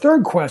 And then the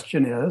third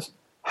question is,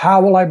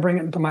 how will I bring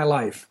it into my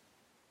life?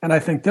 And I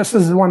think this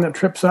is the one that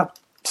trips up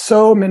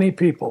so many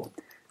people,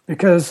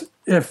 because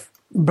if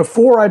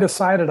before I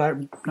decided,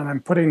 and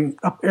I'm putting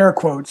up air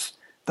quotes,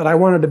 that I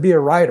wanted to be a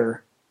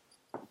writer,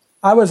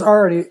 I was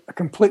already a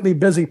completely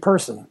busy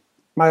person.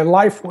 My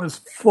life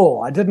was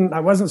full. I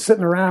wasn't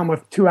sitting around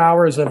with 2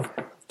 hours of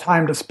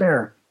time to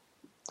spare.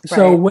 Right.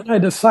 So when I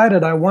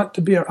decided I'm going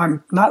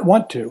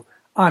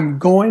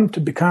to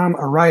become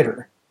a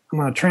writer. I'm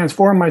going to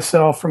transform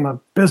myself from a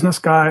business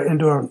guy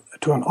into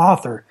an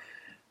author.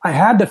 I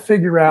had to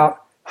figure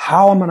out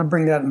how I'm going to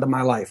bring that into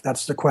my life.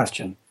 That's the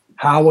question.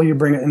 How will you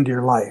bring it into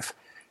your life?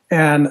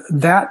 And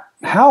that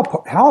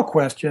how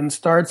question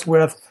starts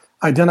with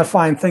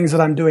identifying things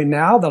that I'm doing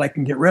now that I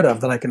can get rid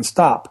of, that I can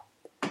stop.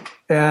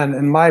 And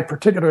in my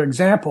particular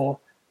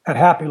example, at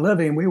Happy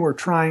Living, we were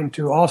trying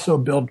to also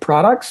build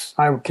products.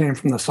 I came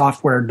from the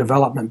software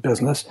development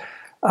business.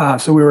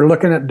 So we were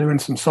looking at doing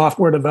some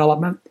software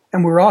development,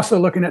 and we were also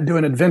looking at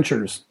doing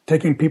adventures,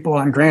 taking people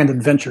on grand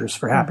adventures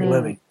for Happy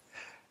Living.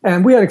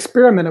 And we had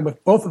experimented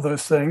with both of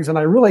those things, and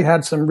I really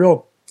had some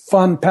real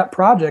fun pet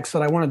projects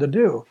that I wanted to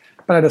do.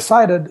 But I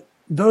decided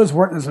those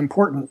weren't as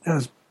important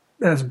as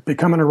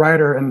becoming a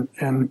writer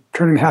and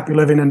turning Happy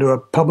Living into a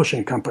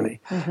publishing company.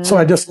 So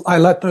I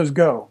let those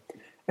go.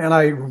 And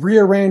I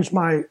rearranged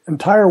my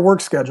entire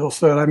work schedule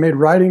so that I made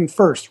writing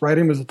first.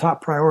 Writing was the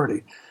top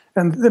priority.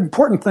 And the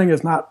important thing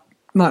is not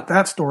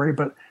that story,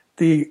 but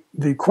the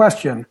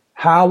question,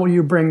 how will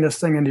you bring this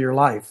thing into your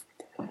life?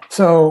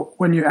 So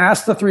when you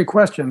ask the three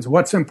questions,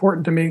 what's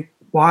important to me?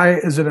 Why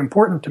is it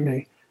important to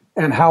me?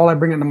 And how will I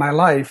bring it into my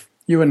life?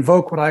 You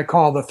invoke what I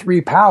call the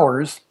three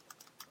powers.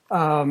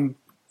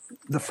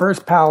 The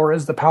first power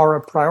is the power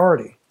of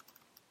priority.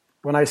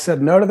 When I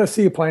said no to the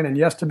seaplane and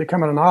yes to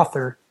becoming an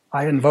author,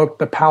 I invoked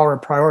the power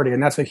of priority,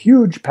 and that's a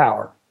huge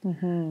power.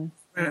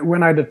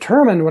 When I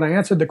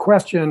answered the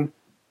question,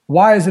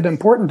 why is it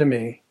important to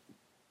me?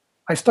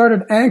 I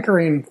started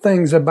anchoring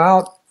things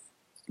about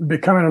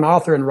becoming an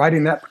author and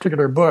writing that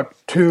particular book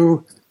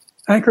to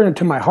anchor it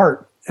to my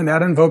heart, and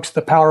that invokes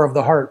the power of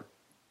the heart.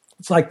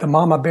 It's like the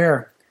mama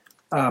bear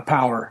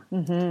power.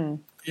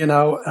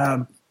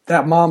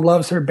 That mom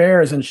loves her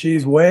bears, and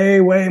she's way,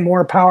 way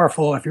more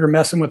powerful if you're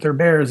messing with her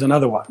bears than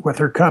otherwise, with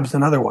her cubs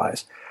than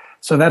otherwise.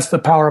 So that's the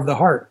power of the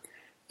heart.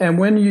 And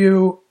when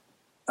you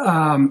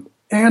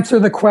answer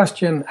the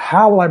question,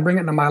 how will I bring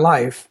it into my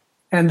life?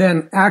 And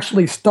then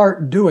actually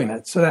start doing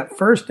it. So that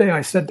first day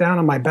I sat down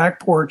on my back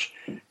porch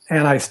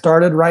and I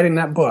started writing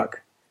that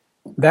book.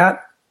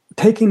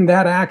 Taking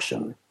that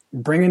action,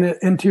 bringing it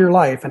into your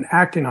life and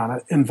acting on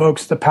it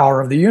invokes the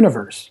power of the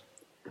universe.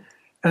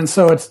 And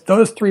so it's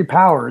those three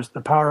powers,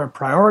 the power of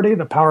priority,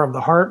 the power of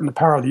the heart, and the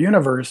power of the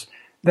universe,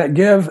 that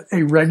give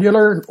a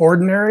regular,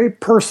 ordinary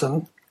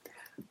person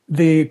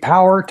the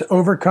power to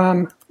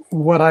overcome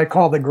what I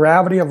call the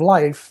gravity of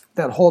life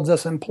that holds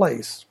us in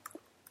place.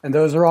 And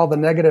those are all the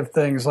negative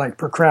things like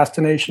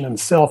procrastination and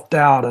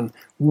self-doubt and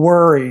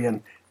worry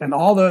and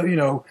all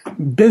the,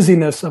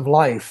 busyness of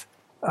life,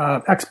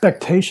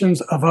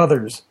 expectations of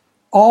others.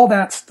 All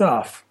that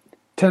stuff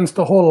tends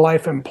to hold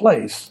life in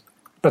place.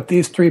 But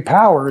these three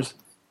powers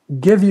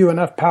give you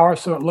enough power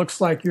so it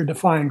looks like you're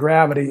defying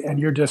gravity and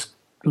you're just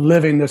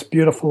living this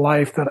beautiful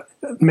life that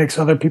makes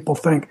other people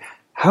think,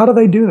 how do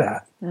they do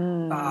that?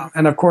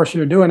 And of course,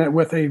 you're doing it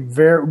with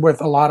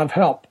a lot of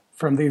help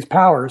from these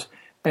powers.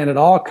 And it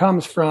all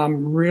comes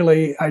from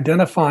really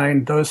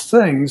identifying those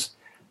things,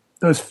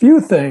 those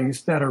few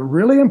things that are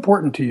really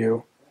important to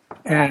you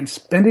and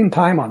spending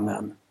time on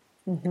them.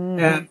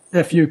 And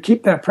if you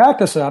keep that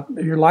practice up,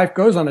 your life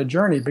goes on a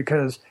journey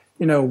because,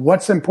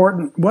 what's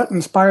important, what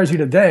inspires you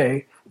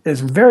today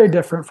is very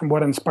different from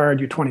what inspired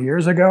you 20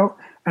 years ago.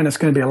 And it's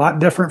going to be a lot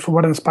different from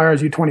what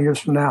inspires you 20 years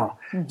from now.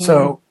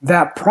 So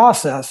that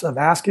process of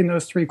asking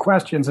those three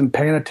questions and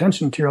paying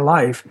attention to your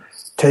life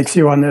takes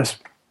you on this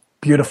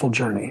beautiful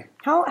journey.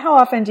 How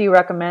often do you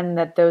recommend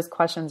that those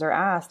questions are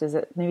asked? Is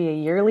it maybe a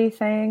yearly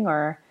thing,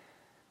 or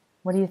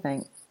what do you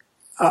think?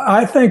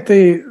 I think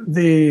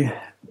the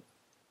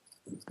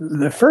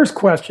first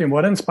question,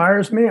 what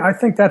inspires me, I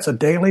think that's a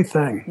daily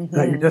thing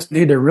that you just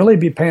need to really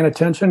be paying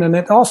attention. And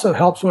it also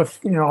helps with,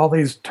 all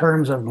these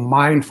terms of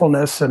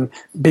mindfulness and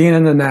being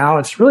in the now.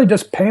 It's really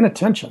just paying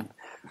attention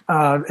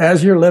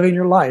as you're living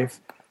your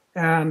life.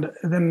 And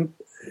then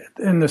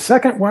the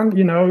second one,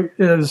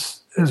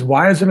 is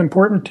why is it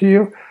important to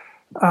you?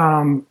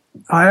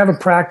 I have a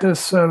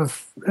practice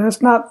of, and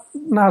it's not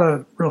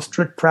a real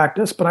strict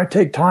practice, but I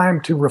take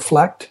time to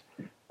reflect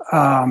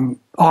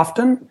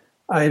often.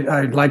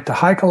 I like to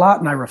hike a lot,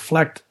 and I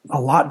reflect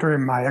a lot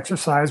during my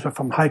exercise if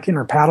I'm hiking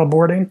or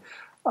paddleboarding,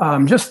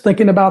 just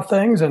thinking about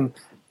things. And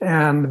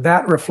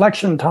that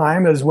reflection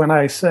time is when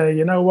I say,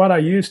 you know what, I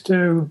used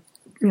to,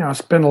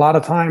 spend a lot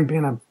of time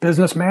being a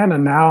businessman,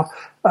 and now,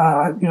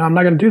 I'm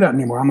not going to do that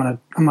anymore.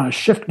 I'm going to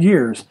shift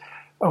gears.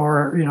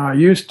 Or, I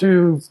used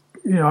to,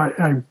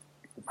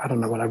 I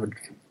don't know what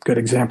good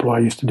example I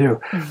used to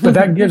do, but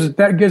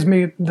that gives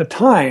me the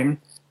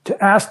time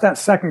to ask that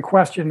second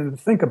question and to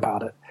think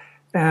about it.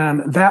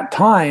 And that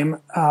time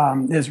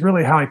is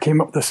really how I came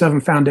up with the 7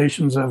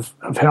 foundations of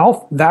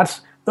health.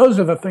 Those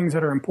are the things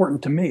that are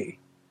important to me.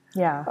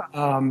 Yeah.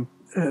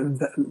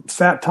 it's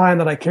that time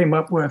that I came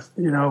up with,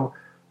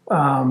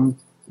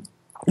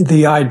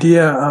 the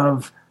idea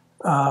of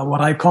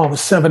what I call the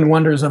 7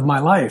 wonders of my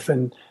life.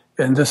 And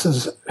this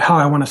is how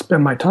I want to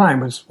spend my time,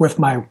 was with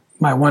my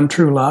one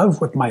true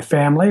love, with my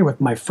family, with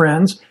my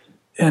friends,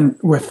 and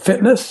with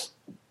fitness,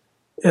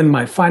 in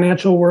my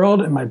financial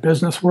world, in my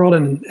business world,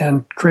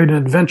 and create an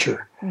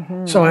adventure.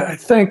 Mm-hmm. So I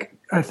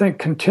think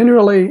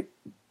continually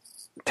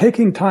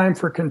taking time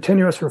for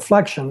continuous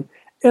reflection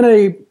in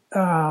a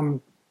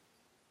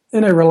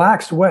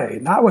relaxed way,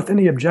 not with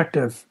any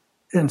objective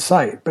in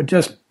sight, but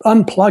just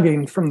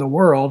unplugging from the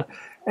world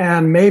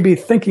and maybe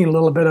thinking a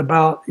little bit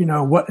about,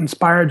 what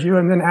inspired you,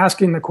 and then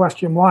asking the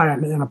question why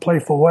in a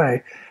playful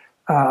way,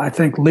 I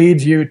think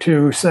leads you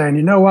to saying,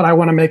 you know what, I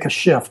want to make a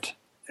shift,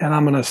 and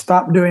I'm going to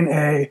stop doing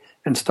A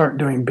and start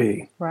doing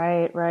B.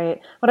 Right.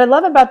 What I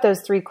love about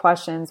those 3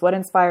 questions, what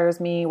inspires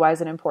me, why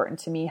is it important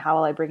to me, how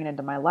will I bring it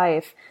into my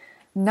life,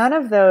 none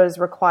of those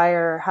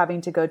require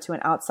having to go to an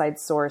outside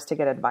source to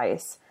get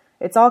advice.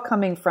 It's all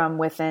coming from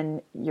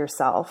within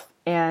yourself.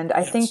 And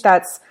I think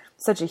that's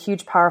such a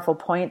huge, powerful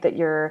point that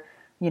you're,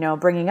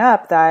 bringing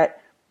up,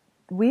 that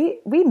we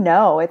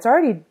know it's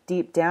already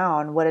deep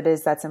down what it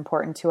is that's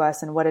important to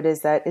us and what it is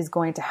that is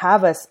going to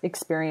have us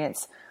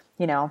experience,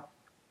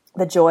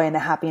 the joy and the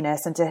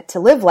happiness, and to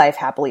live life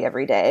happily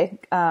every day.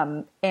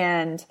 And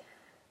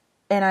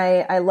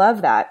I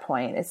love that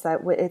point. It's that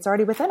it's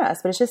already within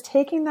us, but it's just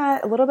taking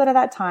a little bit of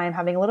that time,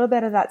 having a little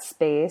bit of that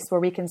space where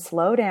we can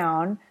slow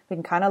down, we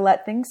can kind of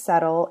let things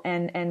settle,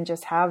 and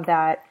just have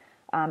that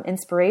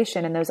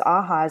inspiration and those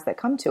ahas that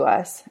come to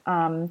us.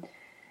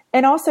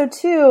 And also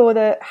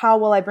too, how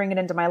will I bring it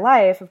into my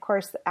life? Of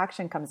course, the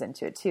action comes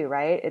into it too,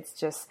 right? It's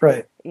just,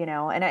 right.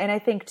 And I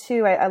think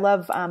too, I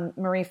love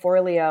Marie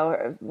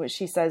Forleo. What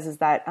she says is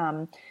that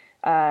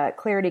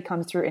clarity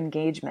comes through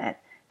engagement.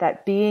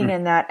 That being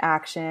in that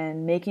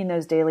action, making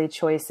those daily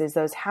choices,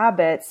 those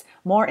habits,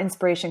 more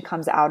inspiration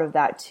comes out of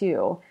that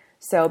too.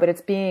 So, but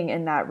it's being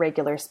in that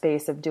regular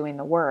space of doing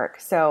the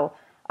work. So,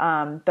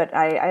 but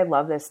I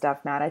love this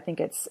stuff, Matt. I think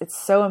it's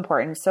so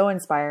important, so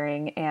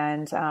inspiring,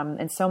 and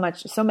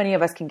so many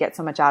of us can get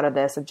so much out of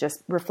this, of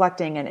just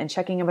reflecting and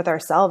checking in with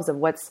ourselves of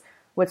what's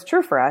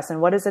true for us and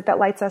what is it that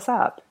lights us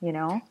up,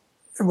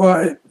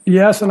 Well,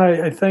 yes. And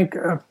I think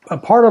a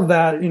part of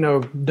that,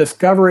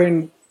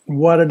 discovering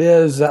what it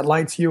is that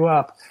lights you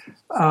up,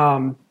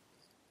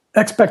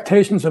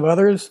 expectations of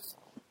others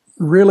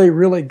really,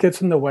 really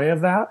gets in the way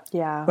of that.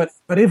 Yeah.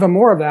 But even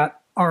more of that,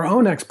 our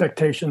own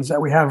expectations that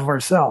we have of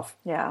ourselves.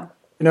 Yeah.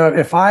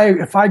 If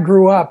I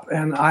grew up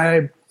and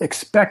I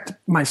expect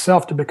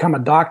myself to become a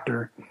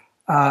doctor,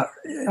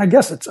 I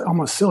guess it's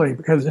almost silly,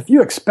 because if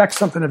you expect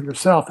something of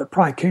yourself, it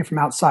probably came from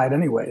outside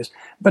anyways.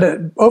 But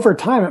over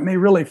time, it may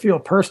really feel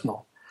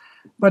personal.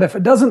 But if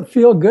it doesn't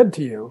feel good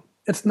to you,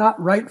 it's not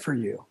right for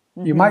you.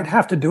 Mm-hmm. You might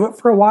have to do it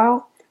for a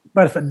while,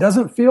 but if it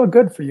doesn't feel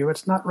good for you,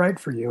 it's not right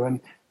for you. And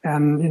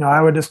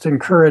I would just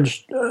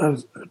encourage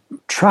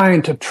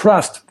trying to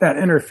trust that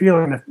inner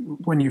feeling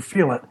when you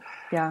feel it.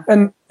 Yeah.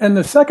 And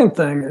the second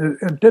thing,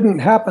 it didn't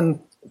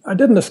happen. I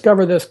didn't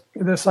discover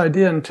this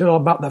idea until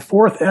about the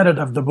 4th edit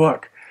of the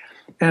book,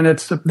 and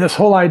it's this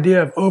whole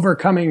idea of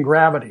overcoming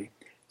gravity.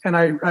 And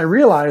I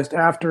realized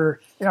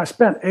after I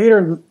spent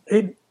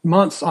 8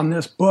 months on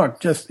this book,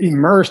 just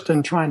immersed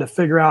in trying to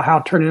figure out how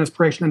turning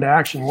inspiration into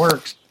action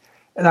works,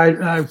 and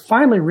I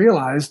finally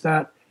realized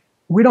that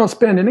we don't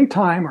spend any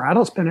time, or I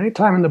don't spend any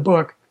time in the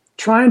book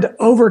trying to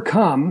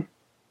overcome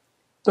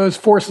those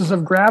forces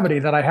of gravity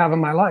that I have in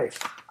my life.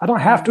 I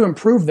don't have to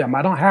improve them.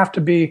 I don't have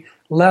to be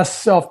less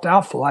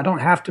self-doubtful. I don't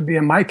have to be,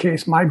 in my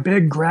case, my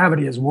big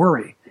gravity is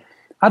worry.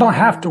 I don't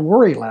have to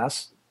worry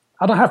less.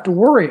 I don't have to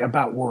worry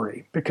about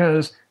worry,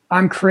 because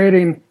I'm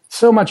creating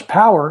so much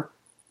power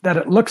that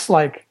it looks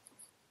like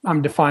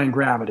I'm defying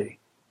gravity.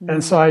 Mm-hmm.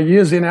 And so I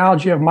use the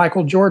analogy of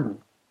Michael Jordan.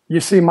 You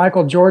see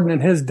Michael Jordan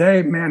in his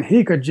day, man,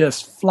 he could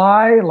just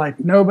fly like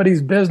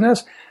nobody's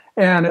business,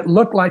 and it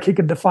looked like he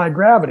could defy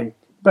gravity.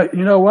 But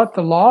you know what?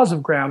 The laws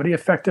of gravity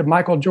affected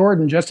Michael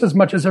Jordan just as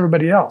much as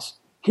everybody else.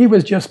 He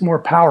was just more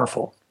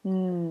powerful.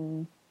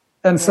 Mm.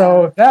 And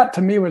so that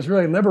to me was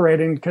really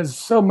liberating, because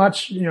so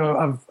much,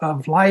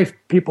 of life,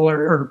 people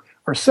are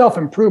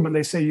self-improvement.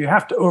 They say you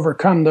have to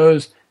overcome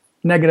those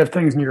negative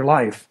things in your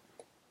life.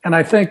 And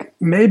I think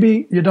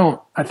maybe you don't.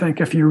 I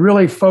think if you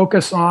really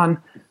focus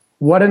on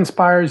what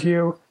inspires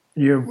you,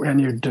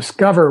 and you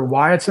discover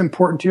why it's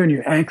important to you, and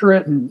you anchor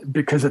it, and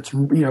because it's, it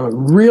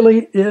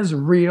really is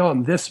real,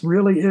 and this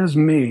really is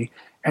me,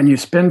 and you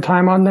spend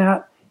time on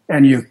that,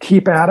 and you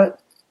keep at it,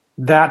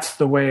 that's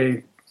the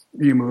way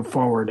you move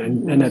forward.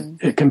 And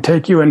it can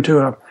take you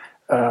into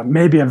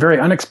maybe a very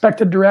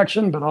unexpected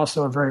direction, but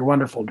also a very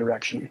wonderful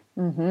direction.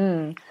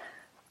 Mm-hmm.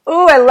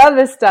 Oh, I love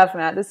this stuff,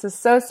 Matt. This is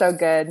so, so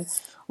good.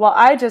 Well,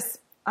 I just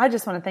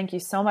want to thank you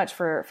so much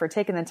for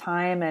taking the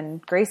time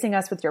and gracing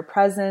us with your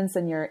presence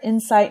and your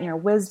insight and your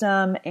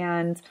wisdom.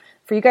 And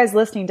for you guys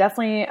listening,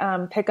 definitely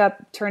pick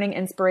up Turning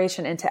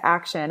Inspiration into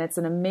Action. It's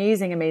an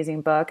amazing,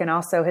 amazing book. And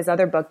also his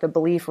other book, The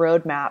Belief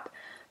Roadmap.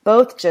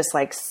 both just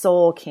like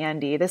soul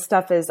candy. This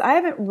stuff is, I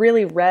haven't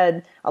really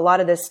read a lot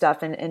of this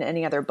stuff in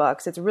any other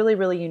books. It's really,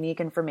 really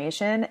unique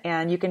information.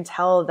 And you can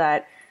tell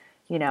that,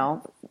 you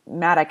know,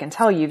 Matt, I can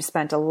tell you've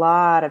spent a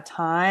lot of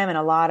time and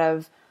a lot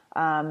of,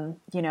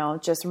 you know,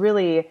 just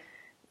really,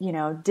 you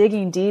know,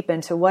 digging deep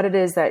into what it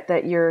is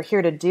that you're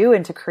here to do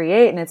and to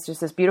create. And it's just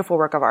this beautiful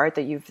work of art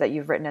that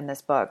you've written in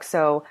this book.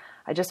 So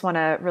I just want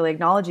to really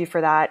acknowledge you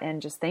for that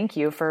and just thank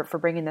you for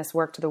bringing this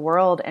work to the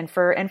world and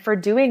for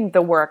doing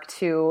the work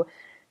to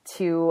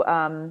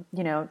you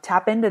know,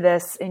 tap into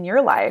this in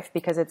your life,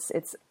 because it's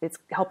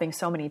helping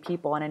so many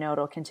people, and I know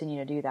it'll continue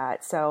to do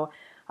that. So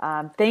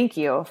thank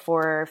you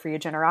for your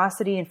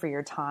generosity and for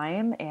your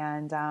time,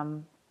 and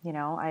you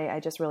know,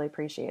 I just really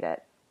appreciate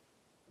it.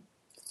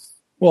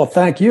 Well,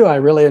 thank you. I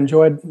really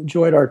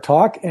enjoyed our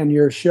talk and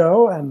your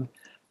show, and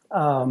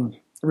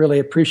really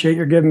appreciate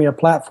your giving me a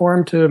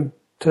platform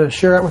to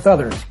share it with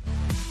others.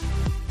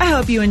 I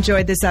hope you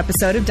enjoyed this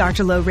episode of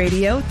Dr. Low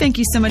Radio. Thank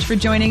you so much for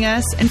joining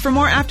us. And for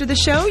more after the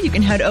show, you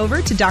can head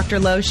over to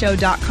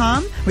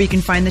drlowshow.com, where you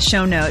can find the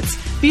show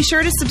notes. Be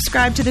sure to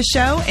subscribe to the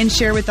show and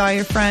share with all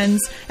your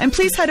friends. And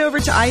please head over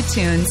to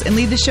iTunes and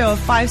leave the show a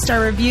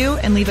 5-star review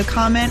and leave a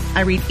comment.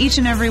 I read each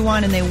and every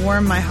one, and they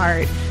warm my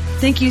heart.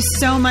 Thank you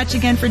so much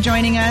again for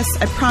joining us.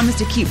 I promise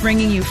to keep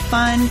bringing you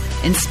fun,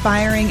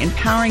 inspiring,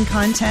 empowering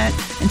content.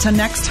 Until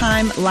next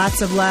time,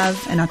 lots of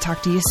love, and I'll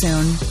talk to you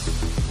soon.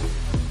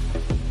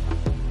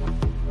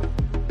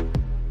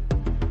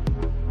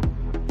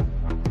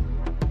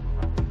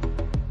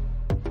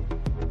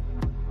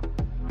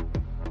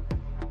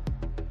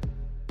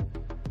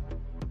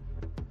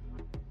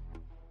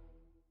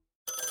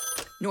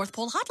 North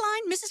Pole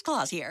Hotline, Mrs.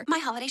 Claus here. My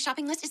holiday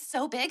shopping list is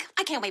so big,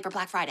 I can't wait for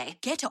Black Friday.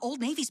 Get to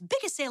Old Navy's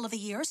biggest sale of the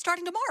year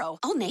starting tomorrow.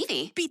 Old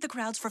Navy? Beat the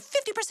crowds for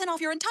 50%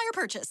 off your entire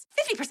purchase.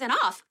 50%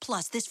 off?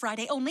 Plus, this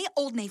Friday only,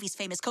 Old Navy's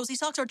famous cozy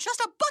socks are just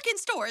 $1 in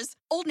stores.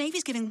 Old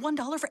Navy's giving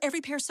 $1 for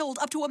every pair sold,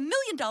 up to $1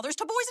 million to boys and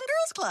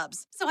girls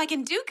clubs. So I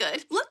can do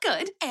good, look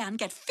good, and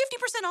get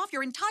 50% off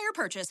your entire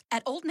purchase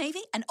at Old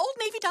Navy and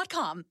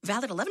OldNavy.com.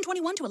 Valid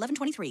 11/21 to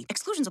 11/23.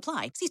 Exclusions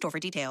apply. See store for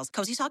details.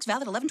 Cozy socks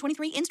valid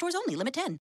 11/23 in stores only. Limit 10.